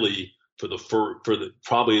 really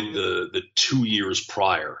probably the 2 years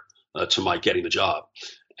prior to my getting the job.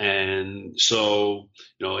 And so,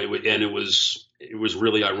 it was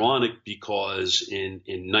really ironic because in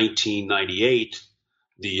 1998,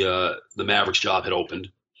 the Mavericks job had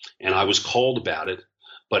opened and I was called about it.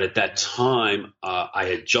 But at that time, I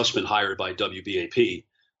had just been hired by WBAP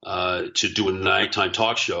to do a nighttime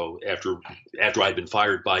talk show after I'd been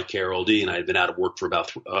fired by KRLD and I had been out of work for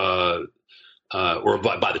about or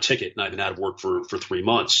by the ticket, and I've been out of work for 3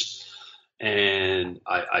 months. And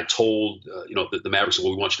I told, the Mavericks said,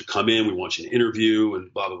 well, we want you to come in, we want you to interview,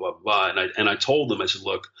 and blah, blah, blah, blah. And I told them, I said,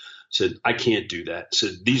 look, I can't do that. I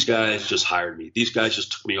said, these guys just hired me. These guys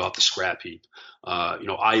just took me off the scrap heap.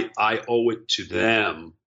 I owe it to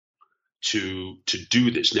them to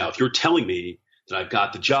do this. Now, if you're telling me that I've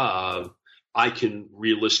got the job, I can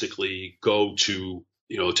realistically go to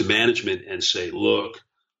management and say, look,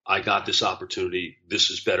 I got this opportunity. This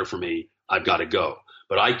is better for me. I've got to go.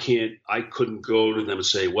 But I couldn't go to them and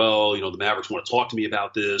say, well, the Mavericks want to talk to me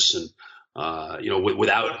about this. And,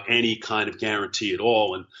 without any kind of guarantee at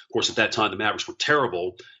all. And of course, at that time, the Mavericks were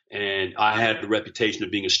terrible. And I had the reputation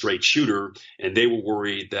of being a straight shooter. And they were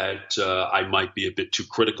worried that I might be a bit too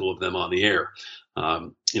critical of them on the air.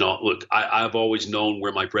 Look, I've always known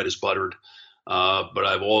where my bread is buttered. But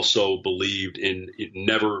I've also believed in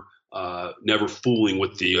never fooling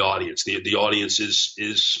with the audience. The audience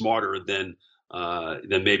is smarter than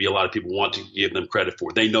maybe a lot of people want to give them credit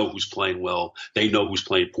for. They know who's playing well. They know who's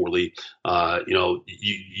playing poorly. You're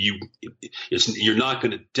not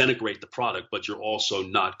going to denigrate the product, but you're also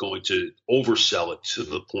not going to oversell it to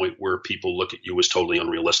the point where people look at you as totally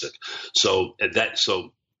unrealistic. So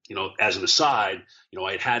as an aside,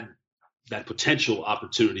 I had that potential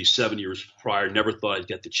opportunity 7 years prior. Never thought I'd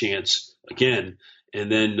get the chance again. And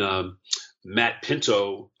then Matt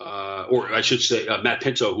Pinto, Matt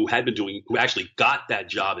Pinto, who actually got that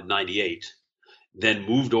job in '98, then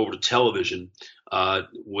moved over to television.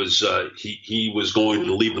 He was going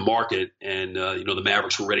to leave the market, and the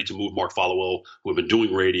Mavericks were ready to move Mark Followell, who had been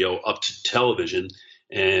doing radio, up to television.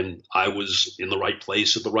 And I was in the right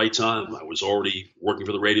place at the right time. I was already working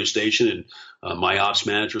for the radio station, and my ops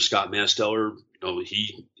manager, Scott Masteller,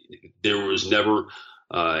 there was never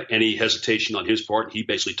any hesitation on his part. He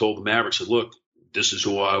basically told the Mavericks, said, look, this is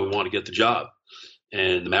who I want to get the job.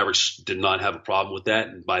 And the Mavericks did not have a problem with that.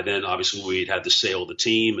 And by then, obviously, we'd had the sale of the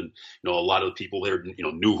team, and a lot of the people there,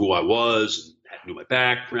 knew who I was, and knew my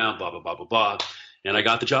background, blah, blah, blah, blah, blah. And I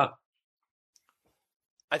got the job.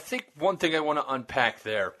 I think one thing I want to unpack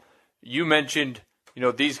there, you mentioned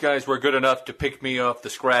these guys were good enough to pick me off the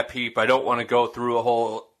scrap heap. I don't want to go through a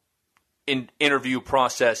whole interview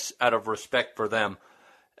process out of respect for them.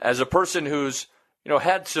 As a person who's,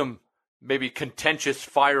 had some maybe contentious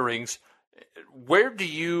firings, when do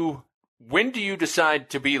you decide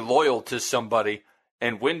to be loyal to somebody,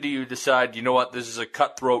 and when do you decide, this is a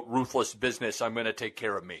cutthroat, ruthless business, I'm going to take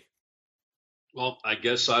care of me? Well, I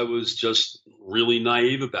guess I was just really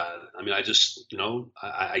naive about it. I mean, I just,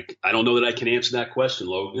 I don't know that I can answer that question,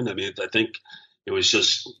 Logan. I mean, I think it was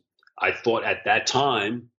just, I thought at that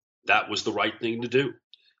time that was the right thing to do.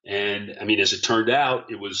 And I mean, as it turned out,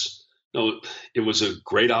 it was a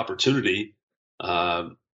great opportunity. I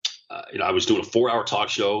was doing a 4-hour talk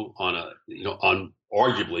show on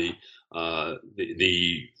arguably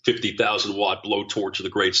the 50,000 watt blowtorch of the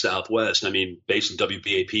Great Southwest. I mean, based on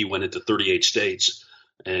WBAP, went into 38 states,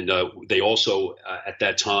 and they also at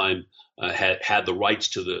that time had the rights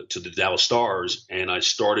to the Dallas Stars, and I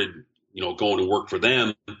started going to work for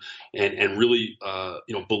them, and really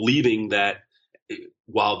believing that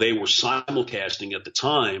while they were simulcasting at the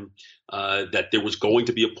time, that there was going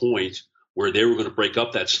to be a point where they were going to break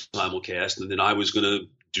up that simulcast, and then I was going to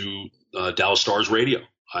do Dallas Stars radio.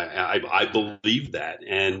 I believed that,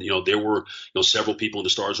 and there were several people in the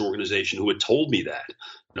Stars organization who had told me that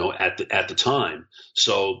at the time.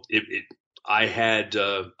 So I had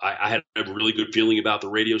a really good feeling about the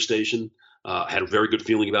radio station. I had a very good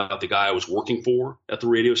feeling about the guy I was working for at the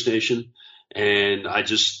radio station, and I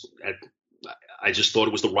just thought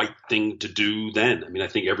it was the right thing to do then. I mean, I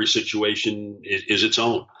think every situation is its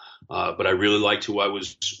own. But I really liked who I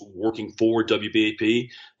was working for, WBAP.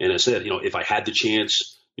 And I said, if I had the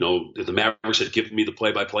chance, if the Mavericks had given me the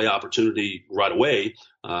play-by-play opportunity right away,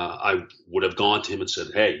 I would have gone to him and said,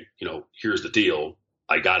 hey, here's the deal.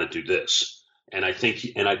 I got to do this. And I think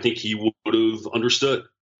he would have understood,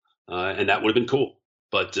 and that would have been cool.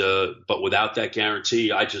 But without that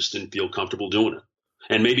guarantee, I just didn't feel comfortable doing it.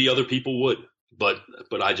 And maybe other people would, but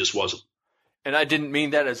I just wasn't. And I didn't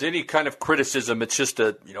mean that as any kind of criticism. It's just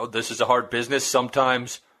this is a hard business.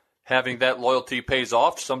 Sometimes having that loyalty pays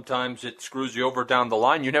off. Sometimes it screws you over down the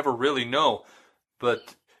line. You never really know.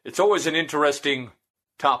 But it's always an interesting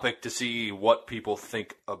topic to see what people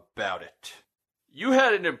think about it. You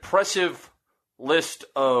had an impressive list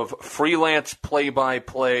of freelance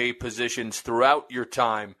play-by-play positions throughout your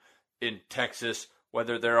time in Texas,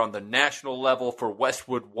 whether they're on the national level for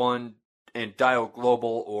Westwood One and Dial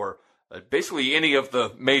Global, or basically any of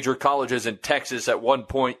the major colleges in Texas. At one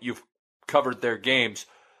point, you've covered their games.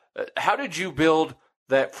 How did you build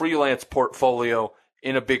that freelance portfolio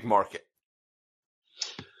in a big market?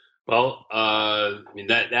 Well,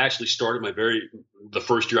 that actually started the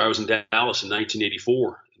first year I was in Dallas in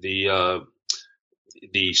 1984.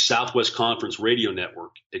 The Southwest Conference Radio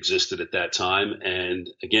Network existed at that time. And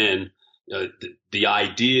again, the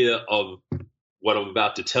idea of what I'm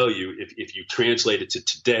about to tell you, if you translate it to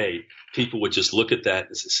today, people would just look at that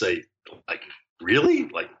and say, like, really?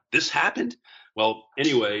 Like, this happened? Well,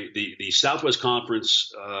 anyway, the Southwest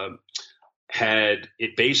Conference had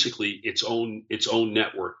basically its own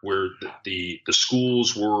network where the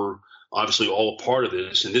schools were obviously all a part of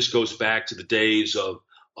this. And this goes back to the days of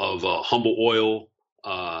Humble Oil,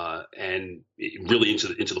 and really into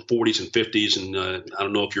the 40s and 50s. And I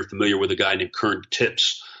don't know if you're familiar with a guy named Kern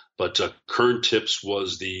Tips, but Kern Tips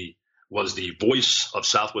was the voice of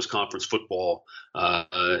Southwest Conference football,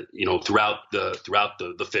 throughout the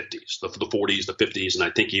 50s, the 40s, the 50s, and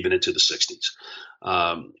I think even into the 60s.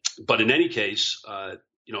 But in any case,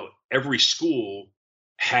 every school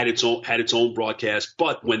had its own broadcast.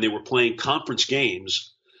 But when they were playing conference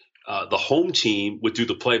games, the home team would do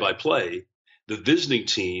the play-by-play. The visiting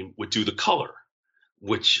team would do the color,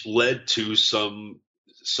 which led to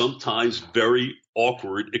sometimes very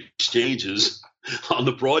awkward exchanges on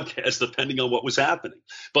the broadcast, depending on what was happening.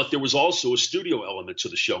 But there was also a studio element to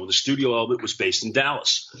the show, and the studio element was based in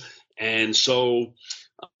Dallas. And so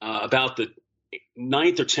about the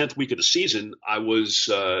 9th or 10th week of the season, I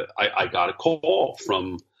got a call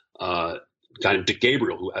from a guy named Dick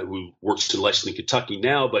Gabriel, who works in Lexington, Kentucky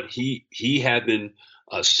now, but he had been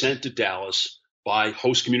sent to Dallas by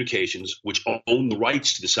Host Communications, which owned the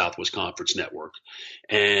rights to the Southwest Conference Network.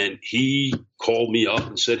 And he called me up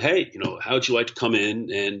and said, hey, how'd you like to come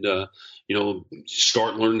in and,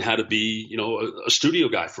 start learning how to be, a studio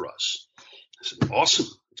guy for us? I said, awesome.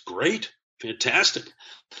 It's great. Fantastic.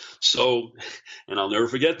 So, and I'll never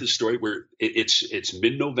forget this story where it's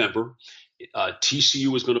mid-November. TCU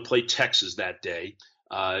was going to play Texas that day.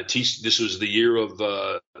 This was the year of,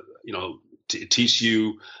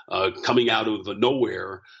 TCU coming out of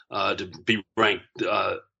nowhere to be ranked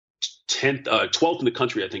 12th in the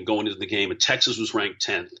country, I think, going into the game, and Texas was ranked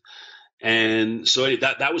 10th. And so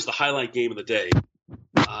that was the highlight game of the day.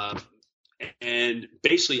 And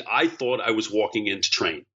basically, I thought I was walking in to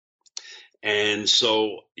train. And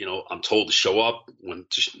so, I'm told to show up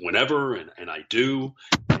whenever, and I do.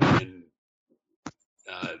 And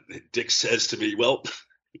Dick says to me, "Well,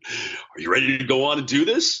 are you ready to go on and do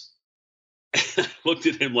this?" And I looked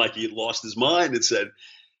at him like he had lost his mind and said,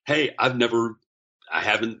 "Hey, I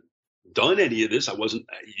haven't done any of this.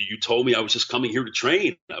 You told me I was just coming here to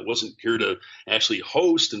train. I wasn't here to actually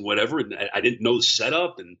host and whatever. And I didn't know the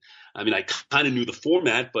setup. And I mean, I kind of knew the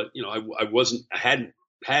format, but I hadn't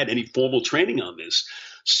had any formal training on this."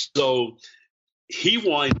 So he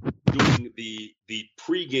wound up doing the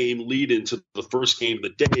pregame lead into the first game of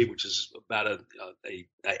the day, which is about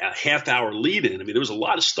a half hour lead in. I mean, there was a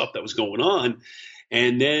lot of stuff that was going on.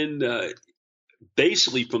 And then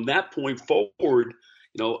basically from that point forward,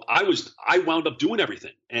 I wound up doing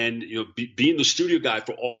everything, and being the studio guy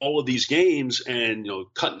for all of these games, and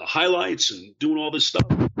cutting the highlights and doing all this stuff.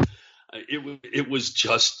 It was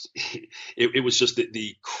just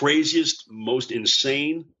the craziest, most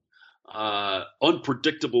insane,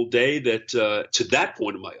 unpredictable day that to that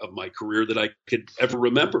point of my career that I could ever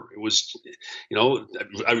remember. It was,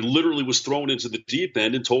 I literally was thrown into the deep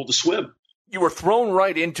end and told to swim. You were thrown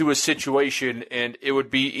right into a situation, and it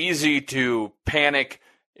would be easy to panic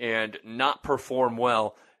and not perform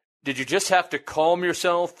well. Did you just have to calm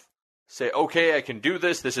yourself, say, okay, I can do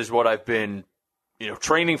this. This is what I've been,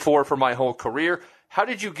 training for my whole career? How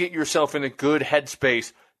did you get yourself in a good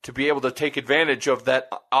headspace to be able to take advantage of that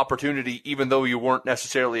opportunity, even though you weren't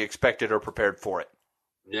necessarily expected or prepared for it?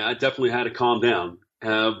 Yeah, I definitely had to calm down.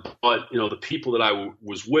 But, the people that I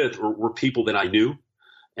was with were people that I knew.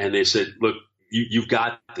 And they said, "Look, you've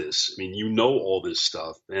got this. I mean, all this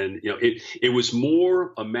stuff." And, it was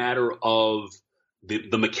more a matter of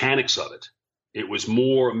the mechanics of it. It was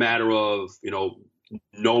more a matter of,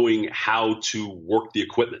 knowing how to work the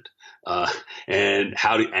equipment and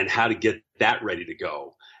how to get that ready to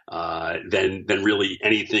go than really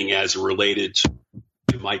anything as related to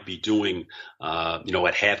what you might be doing,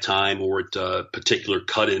 at halftime or at particular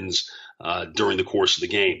cut-ins during the course of the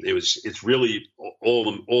game. It's really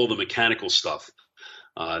all the mechanical stuff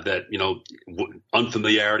that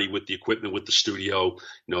unfamiliarity with the equipment, with the studio,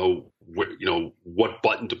 what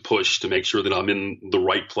button to push to make sure that I'm in the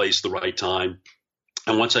right place, the right time.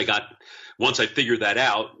 And once I figured that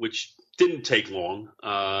out, which didn't take long,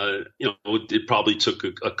 it probably took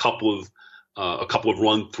a couple of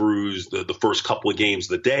run-throughs, the first couple of games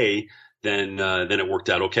of the day, then it worked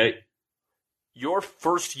out okay. Your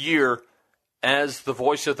first year as the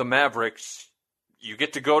voice of the Mavericks, you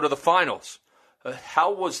get to go to the finals.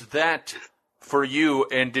 How was that for you,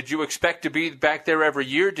 and did you expect to be back there every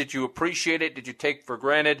year? Did you appreciate it? Did you take for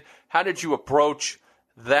granted? How did you approach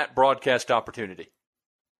that broadcast opportunity?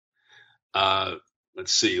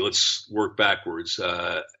 Let's see. Let's work backwards.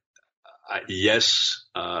 Yes,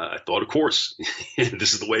 I thought, of course,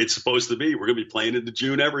 this is the way it's supposed to be. We're going to be playing into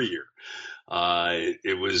June every year.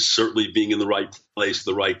 It was certainly being in the right place at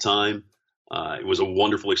the right time. It was a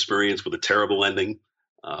wonderful experience with a terrible ending.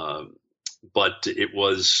 But it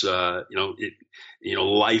was,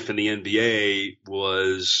 life in the NBA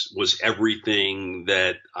was everything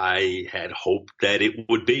that I had hoped that it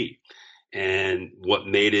would be. And what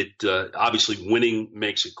made it, obviously winning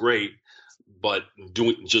makes it great, but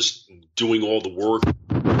doing all the work,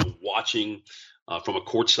 watching from a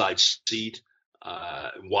courtside seat,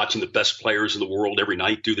 watching the best players in the world every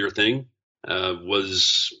night do their thing,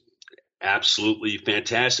 was absolutely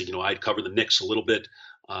fantastic. I'd cover the Knicks a little bit,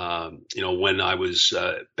 when I was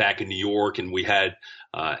back in New York, and we had,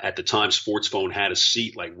 at the time, Sports Phone had a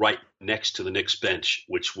seat like right next to the Knicks bench,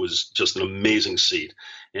 which was just an amazing seat.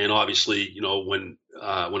 And obviously, when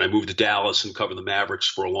I moved to Dallas and covered the Mavericks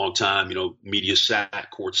for a long time, media sat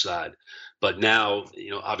courtside. But now,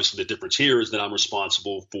 obviously the difference here is that I'm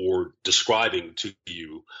responsible for describing to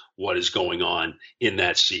you what is going on in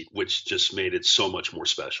that seat, which just made it so much more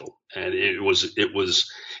special. And it was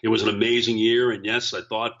an amazing year. And yes, I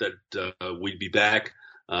thought that we'd be back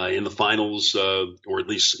in the finals, or at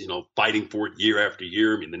least, fighting for it year after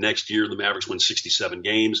year. I mean, the next year the Mavericks win 67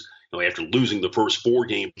 games. After losing the first 4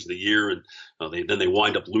 games of the year, and then they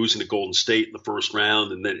wind up losing to Golden State in the first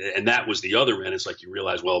round, and that was the other end. It's like you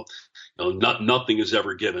realize, well, nothing is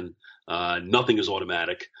ever given, nothing is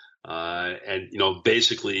automatic, and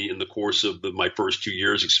basically in the course of my first 2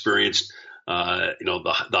 years, experienced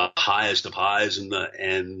the highest of highs and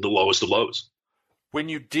the lowest of lows. When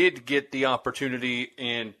you did get the opportunity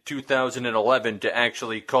in 2011 to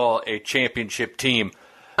actually call a championship team,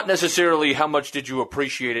 not necessarily how much did you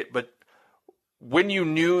appreciate it, but when you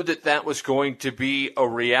knew that that was going to be a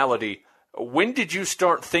reality, when did you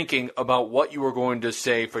start thinking about what you were going to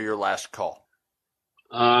say for your last call?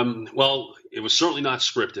 Well, it was certainly not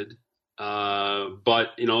scripted, but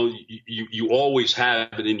you always have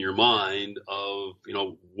it in your mind of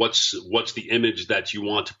what's the image that you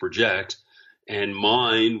want to project, and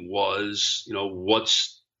mine was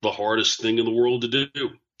what's the hardest thing in the world to do.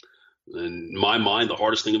 In my mind, the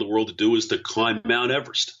hardest thing in the world to do is to climb Mount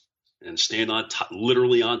Everest and stand on top,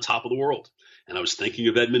 literally on top of the world. And I was thinking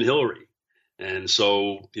of Edmund Hillary, and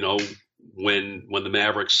so when the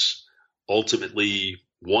Mavericks ultimately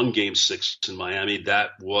won Game 6 in Miami, that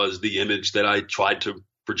was the image that I tried to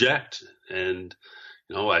project. And,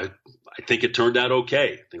 I think it turned out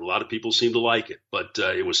okay. I think a lot of people seem to like it, but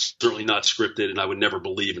it was certainly not scripted, and I would never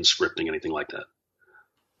believe in scripting anything like that.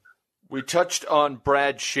 We touched on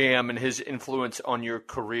Brad Sham and his influence on your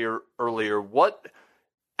career earlier. What,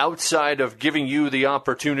 outside of giving you the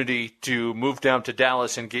opportunity to move down to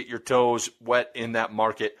Dallas and get your toes wet in that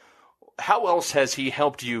market, how else has he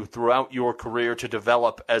helped you throughout your career to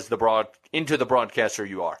develop as into the broadcaster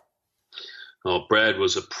you are? Well, Brad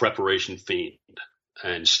was a preparation fiend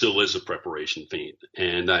and still is a preparation fiend.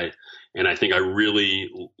 And I think I really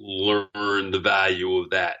learned the value of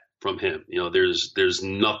that from him. There's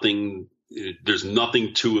nothing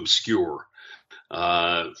too obscure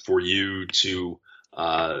for you to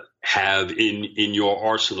have in your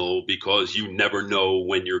arsenal, because you never know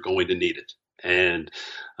when you're going to need it. And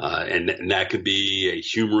that can be a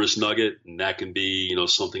humorous nugget, and that can be,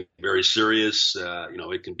 something very serious.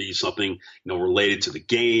 It can be something, related to the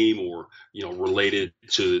game, or, related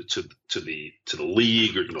to the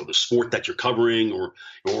league, or, the sport that you're covering,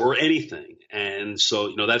 or anything. And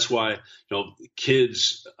so, that's why,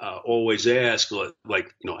 kids always ask,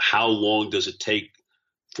 like, how long does it take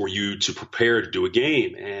for you to prepare to do a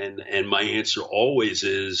game? And my answer always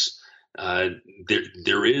is,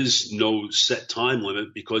 there is no set time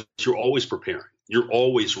limit, because you're always preparing, you're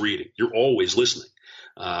always reading, you're always listening,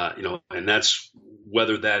 and that's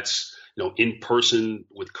whether that's, in person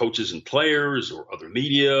with coaches and players, or other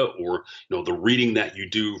media, or, the reading that you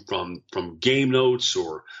do from game notes,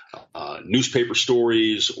 or newspaper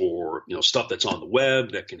stories, or, stuff that's on the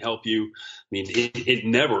web that can help you. I mean, it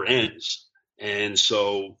never ends. And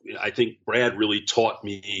so I think Brad really taught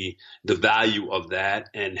me the value of that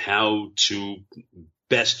and how to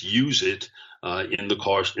best use it in the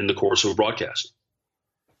course of a broadcast.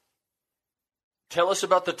 Tell us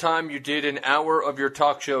about the time you did an hour of your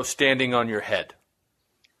talk show standing on your head.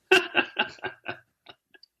 Okay,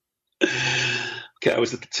 I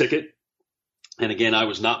was at the Ticket. And again, I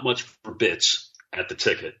was not much for bits at the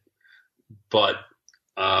Ticket. But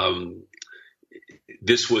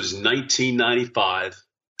this was 1995,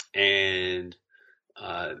 and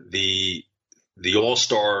the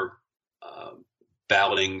All-Star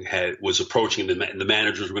balloting was approaching, and the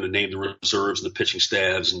managers were going to name the reserves and the pitching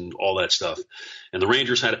staffs and all that stuff. And the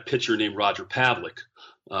Rangers had a pitcher named Roger Pavlik,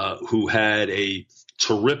 who had a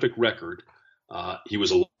terrific record. He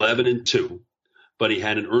was 11-2, but he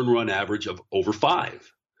had an earned run average of over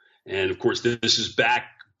 5. And of course, this is back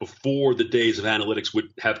before the days of analytics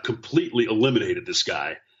would have completely eliminated this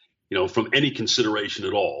guy, from any consideration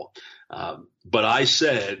at all. But I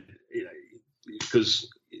said, because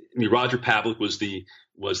Roger Pavlik was the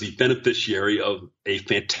beneficiary of a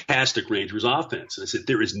fantastic Rangers offense. And I said,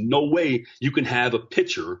 there is no way you can have a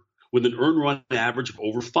pitcher with an earned run average of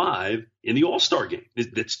over 5 in the All-Star game.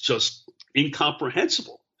 It's just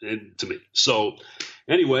incomprehensible to me. So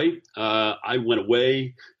anyway, I went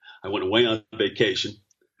away on vacation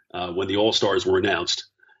when the All-Stars were announced.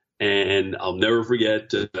 And I'll never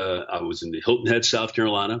forget, I was in the Hilton Head, South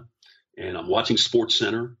Carolina, and I'm watching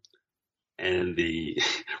SportsCenter, and the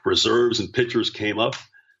reserves and pitchers came up,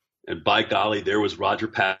 and by golly, there was Roger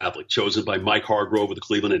Pavlik, chosen by Mike Hargrove of the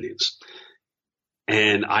Cleveland Indians.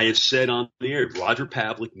 And I had said on the air, if Roger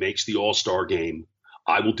Pavlik makes the All-Star game,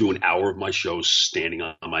 I will do an hour of my show standing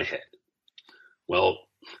on my head. Well,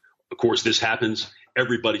 of course, this happens.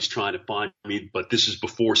 Everybody's trying to find me, but this is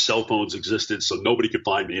before cell phones existed, so nobody could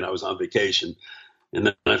find me, and I was on vacation. And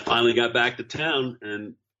then I finally got back to town,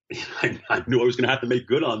 and I knew I was going to have to make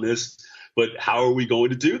good on this, but how are we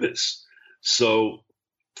going to do this? So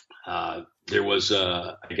there was,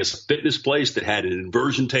 I guess, a fitness place that had an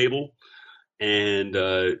inversion table, and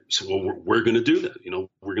so we're going to do that.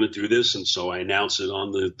 We're going to do this. And so I announced it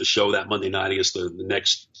on the show that Monday night, I guess the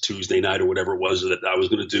next Tuesday night or whatever it was, that I was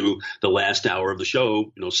going to do the last hour of the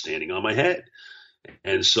show, standing on my head.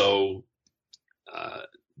 And so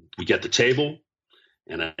we get the table,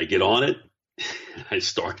 and I get on it, I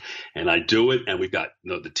start and I do it, and we've got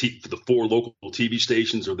the 4 local TV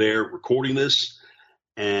stations are there recording this,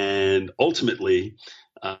 and ultimately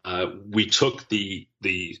we took the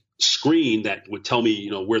screen that would tell me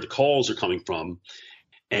where the calls are coming from,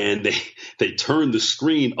 and they turned the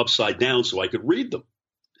screen upside down so I could read them.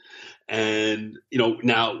 And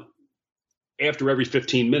now after every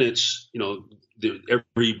 15 minutes,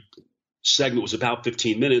 every segment was about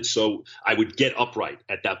 15 minutes, so I would get upright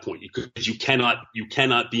at that point, because you cannot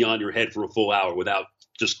be on your head for a full hour without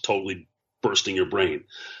just totally bursting your brain.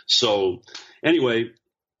 So anyway,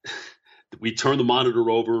 we turn the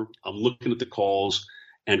monitor over. I'm looking at the calls,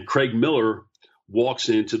 and Craig Miller walks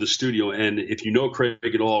into the studio. And if you know Craig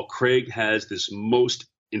at all, Craig has this most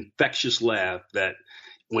infectious laugh that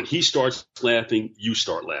when he starts laughing, you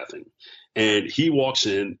start laughing. And he walks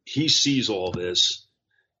in, he sees all this,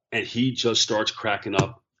 and he just starts cracking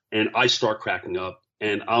up, and I start cracking up,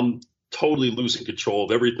 and I'm totally losing control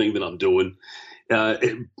of everything that I'm doing.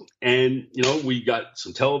 And we got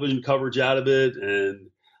some television coverage out of it, and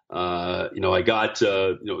I got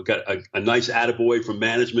a nice attaboy from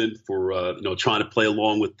management for trying to play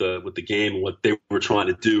along with the game and what they were trying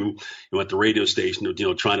to do at the radio station,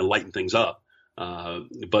 trying to lighten things up.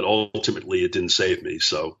 But ultimately, it didn't save me.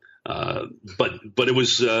 So, but it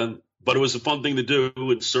was a fun thing to do,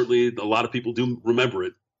 and certainly a lot of people do remember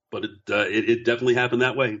it. But it definitely happened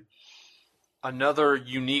that way. Another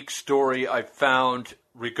unique story I found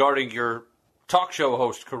regarding your talk show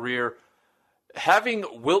host career, having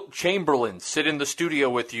Wilt Chamberlain sit in the studio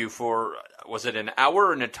with you for, was it an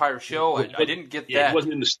hour, an entire show? I didn't get that. He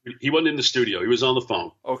wasn't in the studio. He was on the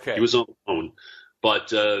phone. Okay. He was on the phone.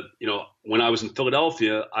 But, when I was in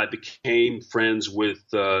Philadelphia, I became friends with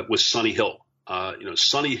Sonny Hill.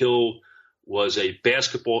 Sonny Hill was a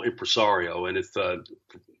basketball impresario. And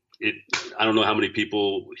I don't know how many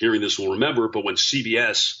people hearing this will remember, but when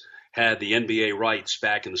CBS had the NBA rights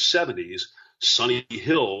back in the 70s, Sonny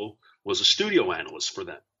Hill was a studio analyst for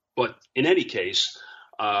them. But in any case,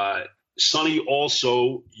 Sonny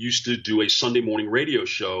also used to do a Sunday morning radio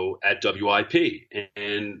show at WIP,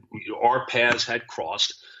 and our paths had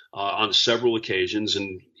crossed on several occasions.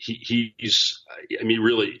 And he's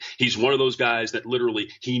one of those guys that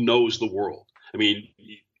literally he knows the world. I mean,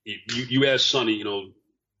 you ask Sonny,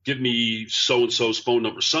 give me so and so's phone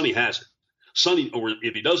number. Sonny has it. Sonny, or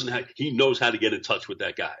if he doesn't have, he knows how to get in touch with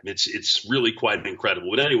that guy. It's really quite incredible.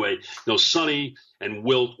 But anyway, Sonny and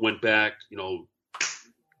Wilt went back,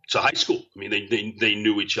 to high school. I mean, they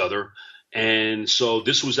knew each other. And so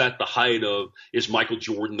this was at the height of, is Michael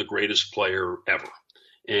Jordan the greatest player ever?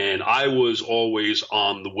 And I was always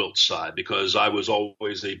on the Wilt side, because I was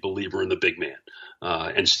always a believer in the big man.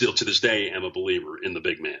 And still to this day am a believer in the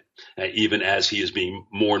big man, even as he is being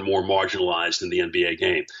more and more marginalized in the NBA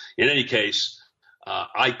game. In any case,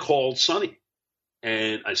 I called Sonny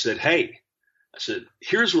and I said, hey,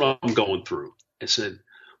 here's what I'm going through. I said,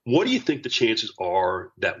 what do you think the chances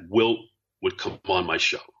are that Wilt would come on my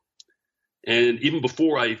show? And even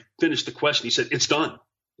before I finished the question, he said, it's done.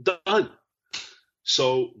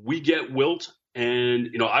 So we get Wilt, and,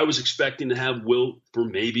 I was expecting to have Wilt for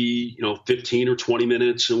maybe, 15 or 20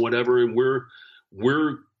 minutes and whatever. And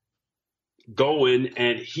we're going,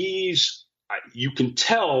 and you can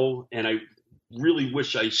tell, and I really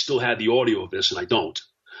wish I still had the audio of this, and I don't.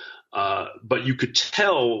 But you could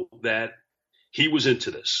tell that he was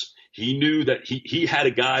into this. He knew that he had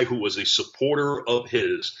a guy who was a supporter of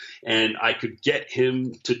his, and I could get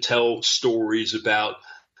him to tell stories about,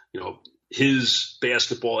 his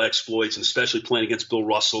basketball exploits, and especially playing against Bill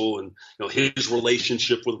Russell, and his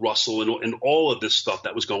relationship with Russell, and all of this stuff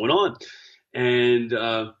that was going on. And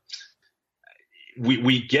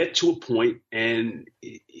we get to a point, and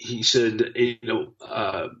he said,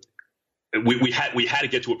 we had to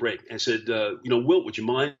get to a break. And I said, Wilt, would you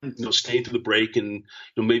mind staying through the break and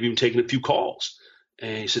maybe even taking a few calls?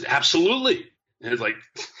 And he said, absolutely. And it's like,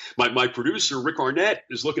 my producer, Rick Arnett,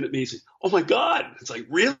 is looking at me and saying, oh my God. It's like,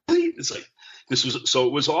 really? It's like,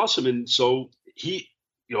 it was awesome. And so he,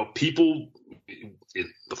 the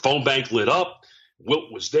phone bank lit up.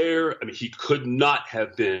 Wilt was there. I mean, he could not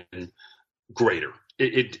have been greater.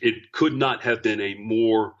 It could not have been a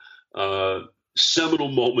more seminal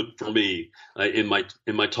moment for me in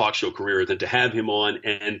my talk show career than to have him on,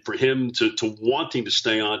 and for him to wanting to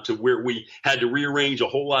stay on, to where we had to rearrange a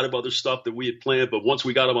whole lot of other stuff that we had planned. But once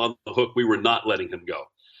we got him on the hook, we were not letting him go.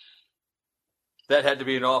 That had to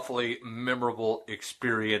be an awfully memorable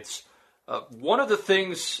experience. One of the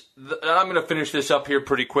things, and I'm going to finish this up here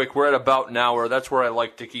pretty quick. We're at about an hour. That's where I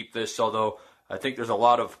like to keep this, although I think there's a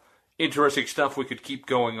lot of interesting stuff we could keep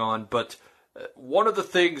going on. But One of the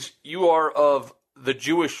things, you are of the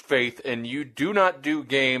Jewish faith and you do not do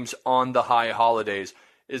games on the high holidays.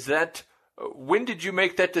 Is that, when did you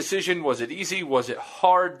make that decision? Was it easy? Was it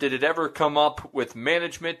hard? Did it ever come up with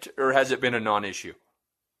management, or has it been a non-issue?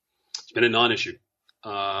 It's been a non-issue.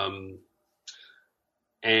 And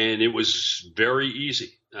it was very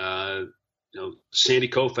easy. Sandy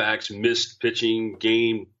Koufax missed pitching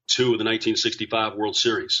Game 2 of the 1965 World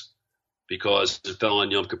Series because it fell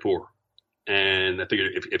on Yom Kippur. And I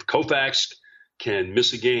figured if Koufax can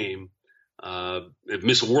miss a game,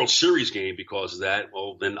 miss a World Series game because of that,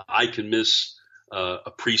 well, then I can miss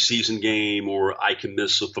a preseason game, or I can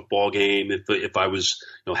miss a football game if I was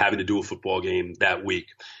having to do a football game that week.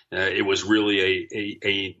 It was really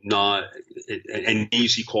an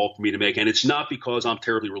easy call for me to make, and it's not because I'm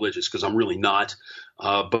terribly religious, because I'm really not,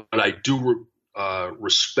 but I do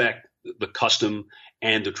respect the custom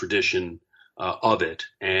and the tradition of it,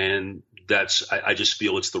 and I just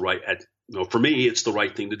feel it's the right. For me, it's the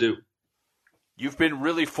right thing to do. You've been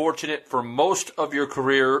really fortunate for most of your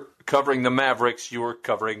career covering the Mavericks. You were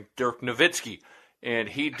covering Dirk Nowitzki, and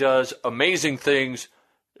he does amazing things.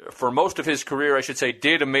 For most of his career, I should say,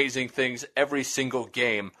 did amazing things every single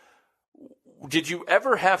game. Did you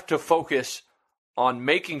ever have to focus on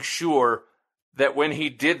making sure that when he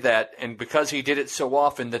did that, and because he did it so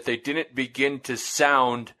often, that they didn't begin to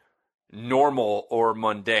sound normal or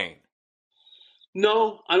mundane?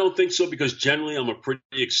 No, I don't think so, because generally I'm a pretty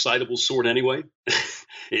excitable sort anyway.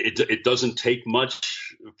 It doesn't take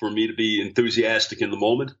much for me to be enthusiastic in the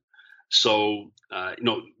moment. So,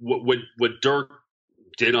 what Dirk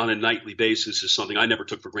did on a nightly basis is something I never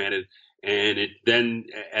took for granted. And then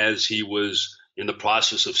as he was in the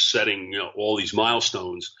process of setting, all these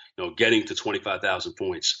milestones, getting to 25,000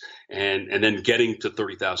 points and then getting to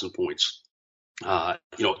 30,000 points,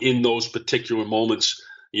 in those particular moments,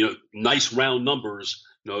 nice round numbers,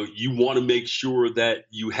 you want to make sure that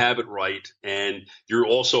you have it right. And you're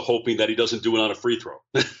also hoping that he doesn't do it on a free throw.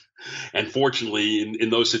 And fortunately, in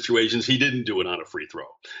those situations, he didn't do it on a free throw.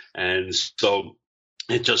 And so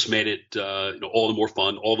it just made it, all the more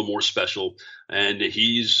fun, all the more special. And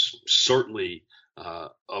he's certainly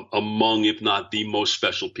among, if not the most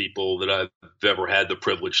special people that I've ever had the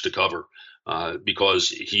privilege to cover, because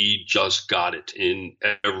he just got it in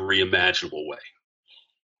every imaginable way.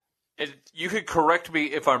 And you could correct me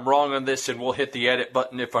if I'm wrong on this, and we'll hit the edit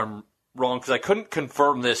button if I'm wrong, because I couldn't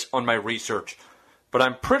confirm this on my research. But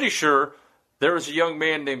I'm pretty sure there is a young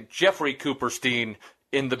man named Jeffrey Cooperstein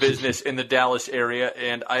in the business in the Dallas area,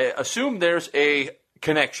 and I assume there's a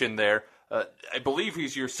connection there. I believe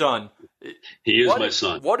he's your son. He is my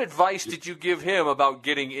son. What advice did you give him about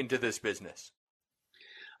getting into this business?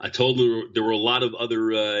 I told him there were a lot of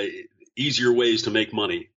other easier ways to make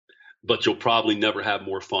money, but you'll probably never have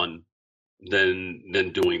more fun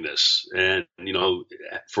than doing this. And,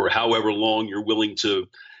 for however long you're willing to,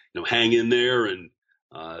 hang in there and,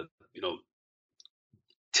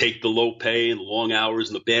 take the low pay and the long hours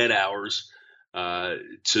and the bad hours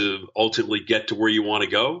to ultimately get to where you want to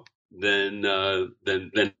go, then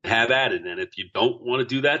have at it. And if you don't want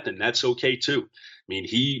to do that, then that's okay too. I mean,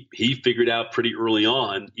 he figured out pretty early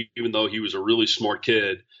on, even though he was a really smart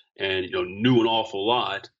kid and, knew an awful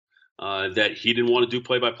lot, that he didn't want to do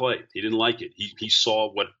play-by-play. He didn't like it. He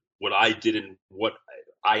saw what I did and what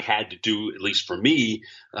I had to do, at least for me,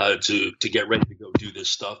 to get ready to go do this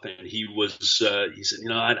stuff. And he said,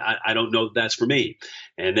 I don't know if that's for me.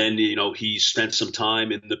 And then, he spent some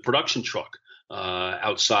time in the production truck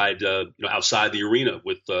outside the arena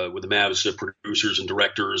with the Mavs producers and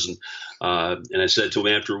directors. And I said to him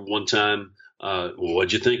after one time, well,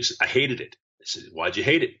 what'd you think? He said, I hated it. I said, why'd you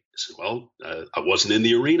hate it? I said, well, I wasn't in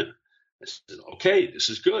the arena. I said, okay, this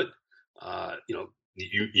is good.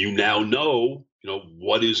 You now know,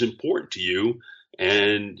 what is important to you.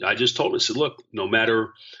 And I just told him, I said, look, no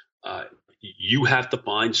matter, you have to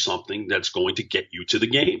find something that's going to get you to the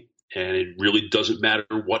game. And it really doesn't matter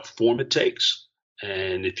what form it takes.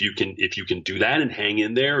 And if you can do that and hang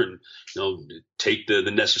in there and, take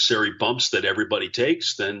the necessary bumps that everybody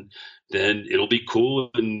takes, then it'll be cool,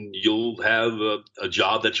 and you'll have a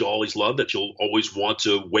job that you always love, that you'll always want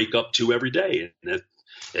to wake up to every day. And if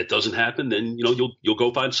it doesn't happen, then you'll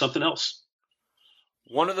go find something else.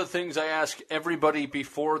 One of the things I ask everybody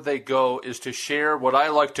before they go is to share what I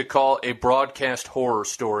like to call a broadcast horror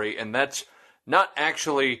story, and that's not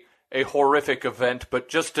actually a horrific event, but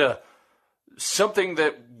just something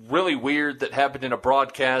that really weird that happened in a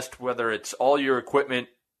broadcast, whether it's all your equipment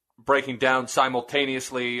breaking down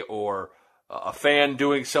simultaneously, or a fan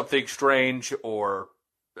doing something strange, or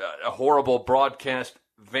a horrible broadcast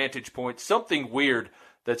vantage point, something weird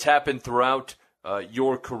that's happened throughout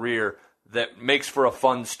your career that makes for a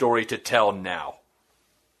fun story to tell now?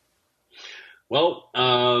 Well,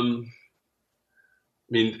 I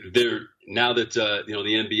mean, now that the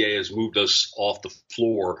NBA has moved us off the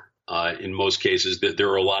floor in most cases, that there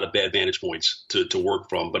are a lot of bad vantage points to work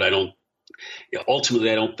from. But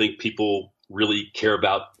ultimately, I don't think people really care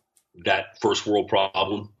about that first world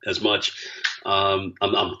problem as much. I'm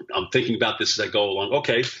thinking about this as I go along.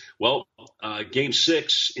 Okay, well, Game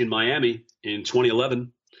 6 in Miami in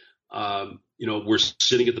 2011. We're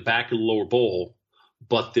sitting at the back of the lower bowl,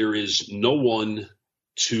 but there is no one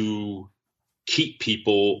to keep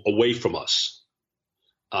people away from us.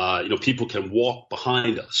 People can walk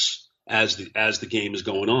behind us as the game is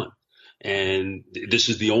going on. And this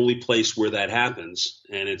is the only place where that happens.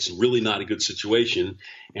 And it's really not a good situation.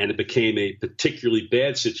 And it became a particularly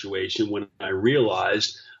bad situation when I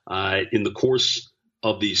realized in the course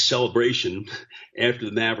of the celebration after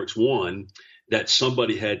the Mavericks won that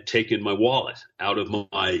somebody had taken my wallet out of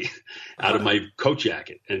my coat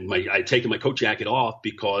jacket, and I'd taken my coat jacket off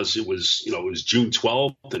because it was June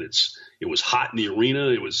 12th and it was hot in the arena.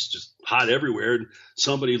 It was just hot everywhere. And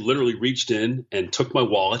somebody literally reached in and took my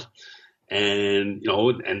wallet, and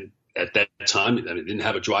at that time, I didn't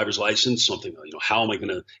have a driver's license. Something, how am I going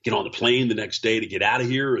to get on the plane the next day to get out of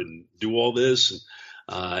here and do all this?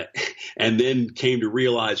 And then came to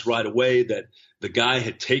realize right away that the guy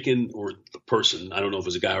had taken, or the person, I don't know if it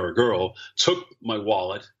was a guy or a girl, took my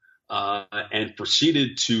wallet and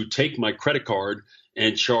proceeded to take my credit card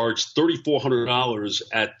and charge $3,400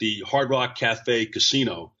 at the Hard Rock Cafe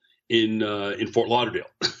Casino in Fort Lauderdale,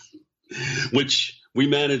 which we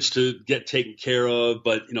managed to get taken care of,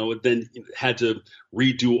 but then had to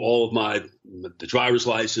redo all of the driver's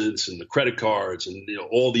license and the credit cards and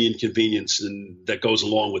all the inconvenience that goes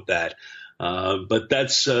along with that. But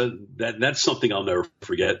that's something I'll never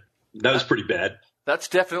forget. That was pretty bad. That's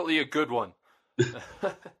definitely a good one.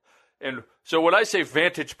 And so when I say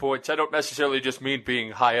vantage points, I don't necessarily just mean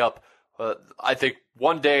being high up. I think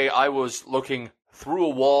one day I was looking through a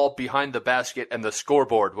wall behind the basket and the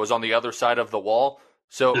scoreboard was on the other side of the wall.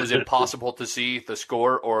 So it was impossible to see the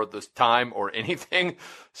score or the time or anything.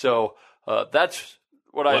 So that's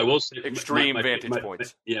what I will say. Extreme vantage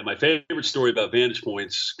points. My favorite story about vantage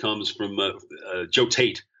points comes from Joe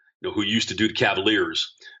Tate, who used to do the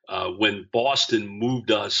Cavaliers. When Boston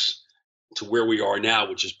moved us to where we are now,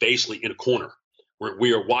 which is basically in a corner, where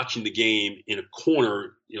we are watching the game in a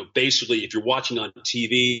corner. Basically, if you're watching on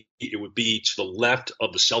TV, it would be to the left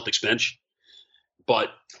of the Celtics bench. But,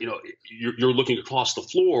 you're looking across the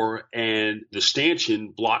floor and the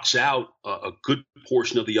stanchion blocks out a good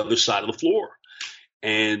portion of the other side of the floor.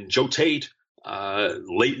 And Joe Tate,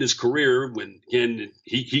 late in his career, when again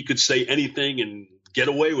he could say anything and get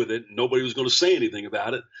away with it, and nobody was going to say anything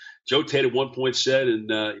about it. Joe Tate at one point said,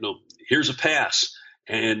 here's a pass,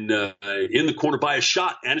 and in the corner by a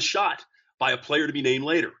shot by a player to be named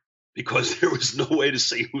later, because there was no way to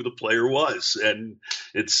see who the player was. And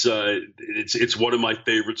it's one of my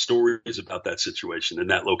favorite stories about that situation and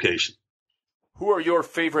that location. Who are your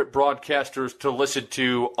favorite broadcasters to listen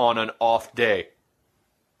to on an off day?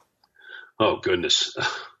 Oh, goodness.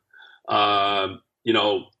 In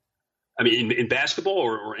basketball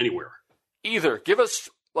or anywhere? Either. Give us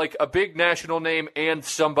like a big national name and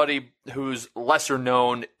somebody who's lesser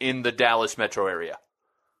known in the Dallas metro area.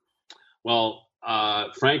 Well,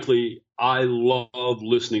 frankly, I love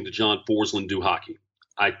listening to John Forsland do hockey.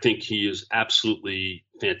 I think he is absolutely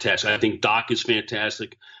fantastic. I think Doc is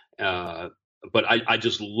fantastic. But I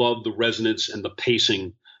just love the resonance and the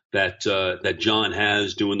pacing that John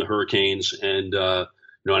has doing the Hurricanes. And,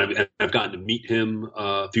 I've gotten to meet him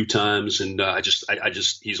a few times, and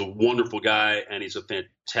he's a wonderful guy, and he's a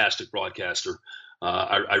fantastic broadcaster.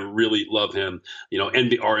 I really love him. Our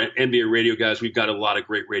NBA radio guys, we've got a lot of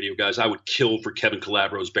great radio guys. I would kill for Kevin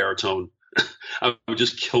Calabro's baritone. I would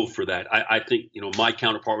just kill for that. I think, my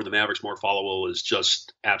counterpart with the Mavericks, Mark Followell, is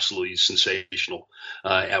just absolutely sensational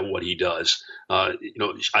at what he does. I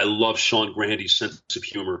love Sean Grandy's sense of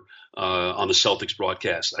humor on the Celtics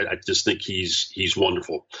broadcast. I just think he's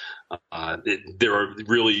wonderful. There are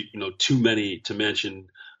really, too many to mention.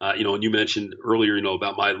 And you mentioned earlier,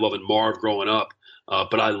 about my loving Marv growing up.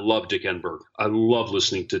 But I love Dick Enberg. I love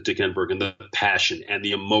listening to Dick Enberg and the passion and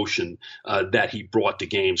the emotion that he brought to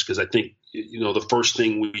games. Because I think, the first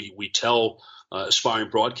thing we tell aspiring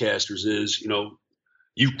broadcasters is,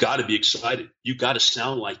 you've got to be excited. You've got to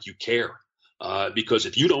sound like you care. Because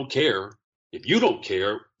if you don't care,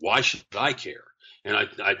 why should I care? And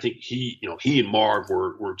I think he and Marv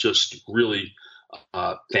were just really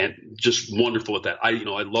just wonderful at that. I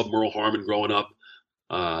love Merle Harmon growing up.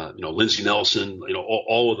 Lindsey Nelson,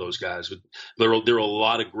 all of those guys. There are a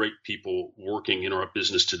lot of great people working in our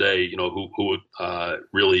business today, who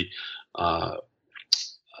really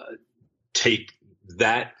take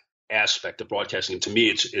that aspect of broadcasting. And to me,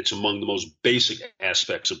 it's among the most basic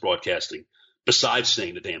aspects of broadcasting, besides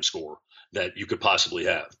saying the damn score, that you could possibly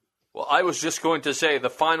have. Well, I was just going to say the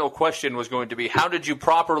final question was going to be, how did you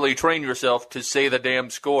properly train yourself to say the damn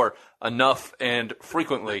score enough and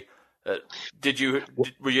frequently? Were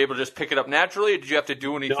you able to just pick it up naturally, or did you have to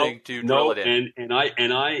do anything to drill it in? And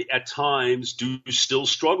I at times do still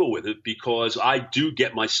struggle with it, because I do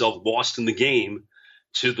get myself lost in the game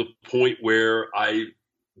to the point where I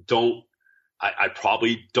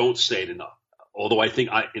probably don't say it enough. Although I think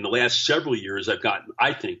in the last several years I've gotten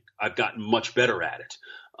much better at it.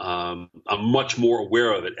 I'm much more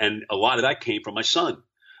aware of it, and a lot of that came from my son.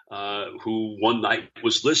 Who one night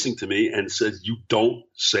was listening to me and said, "You don't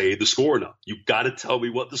say the score enough. You've got to tell me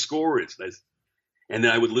what the score is." And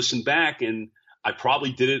then I would listen back, and I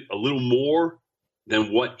probably did it a little more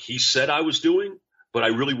than what he said I was doing, but I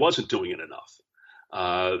really wasn't doing it enough.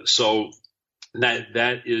 So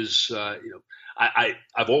that is,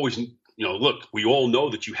 I've always, look, we all know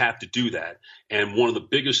that you have to do that. And one of the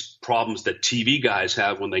biggest problems that TV guys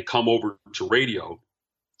have when they come over to radio,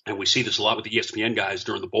 and we see this a lot with the ESPN guys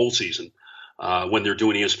during the bowl season, when they're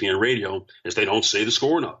doing ESPN radio, is they don't say the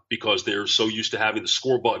score enough, because they're so used to having the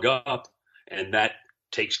score bug up, and that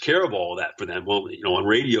takes care of all of that for them. Well, on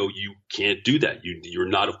radio, you can't do that. You're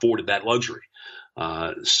not afforded that luxury.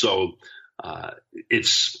 So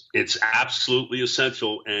it's absolutely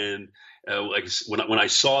essential. And like when I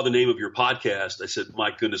saw the name of your podcast, I said,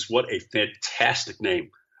 "My goodness, what a fantastic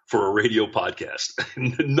name for a radio podcast."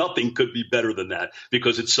 Nothing could be better than that,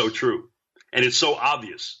 because it's so true. And it's so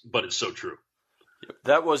obvious, but it's so true.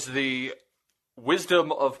 That was the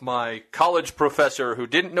wisdom of my college professor who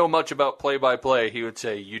didn't know much about play-by-play. He would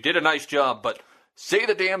say, "You did a nice job, but say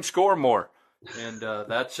the damn score more." And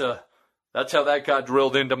that's how that got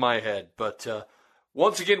drilled into my head. But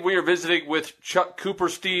once again, we are visiting with Chuck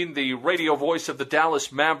Cooperstein, the radio voice of the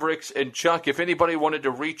Dallas Mavericks. And Chuck, if anybody wanted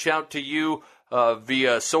to reach out to you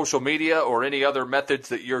via social media or any other methods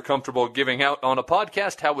that you're comfortable giving out on a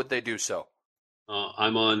podcast, how would they do so?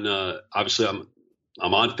 I'm on, obviously I'm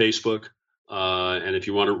on Facebook. And if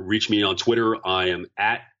you want to reach me on Twitter, I am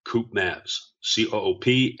at CoopMavs,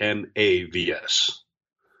 CoopMavs.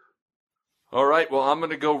 All right, well, I'm going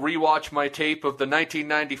to go rewatch my tape of the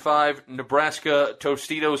 1995 Nebraska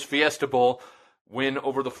Tostitos Fiesta Bowl win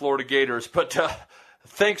over the Florida Gators. But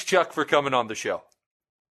thanks, Chuck, for coming on the show.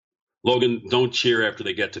 Logan, don't cheer after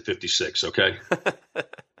they get to 56, okay?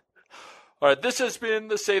 All right, this has been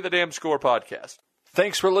the Say the Damn Score podcast.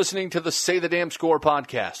 Thanks for listening to the Say the Damn Score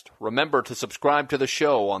podcast. Remember to subscribe to the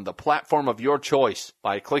show on the platform of your choice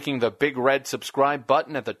by clicking the big red subscribe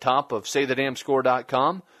button at the top of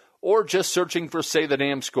SayTheDamnScore.com, or just searching for Say the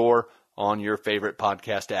Damn Score on your favorite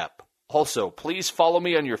podcast app. Also, please follow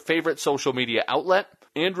me on your favorite social media outlet.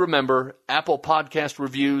 And remember, Apple Podcast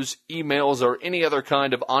reviews, emails, or any other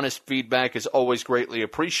kind of honest feedback is always greatly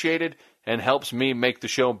appreciated and helps me make the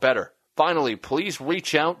show better. Finally, please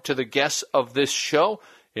reach out to the guests of this show,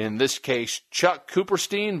 in this case, Chuck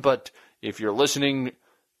Cooperstein, but if you're listening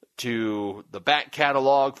to the back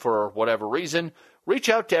catalog for whatever reason, reach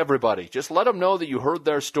out to everybody. Just let them know that you heard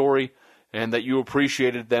their story and that you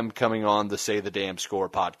appreciated them coming on the Say the Damn Score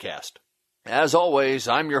podcast. As always,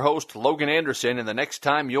 I'm your host, Logan Anderson, and the next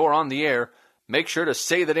time you're on the air, make sure to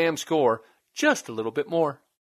say the damn score just a little bit more.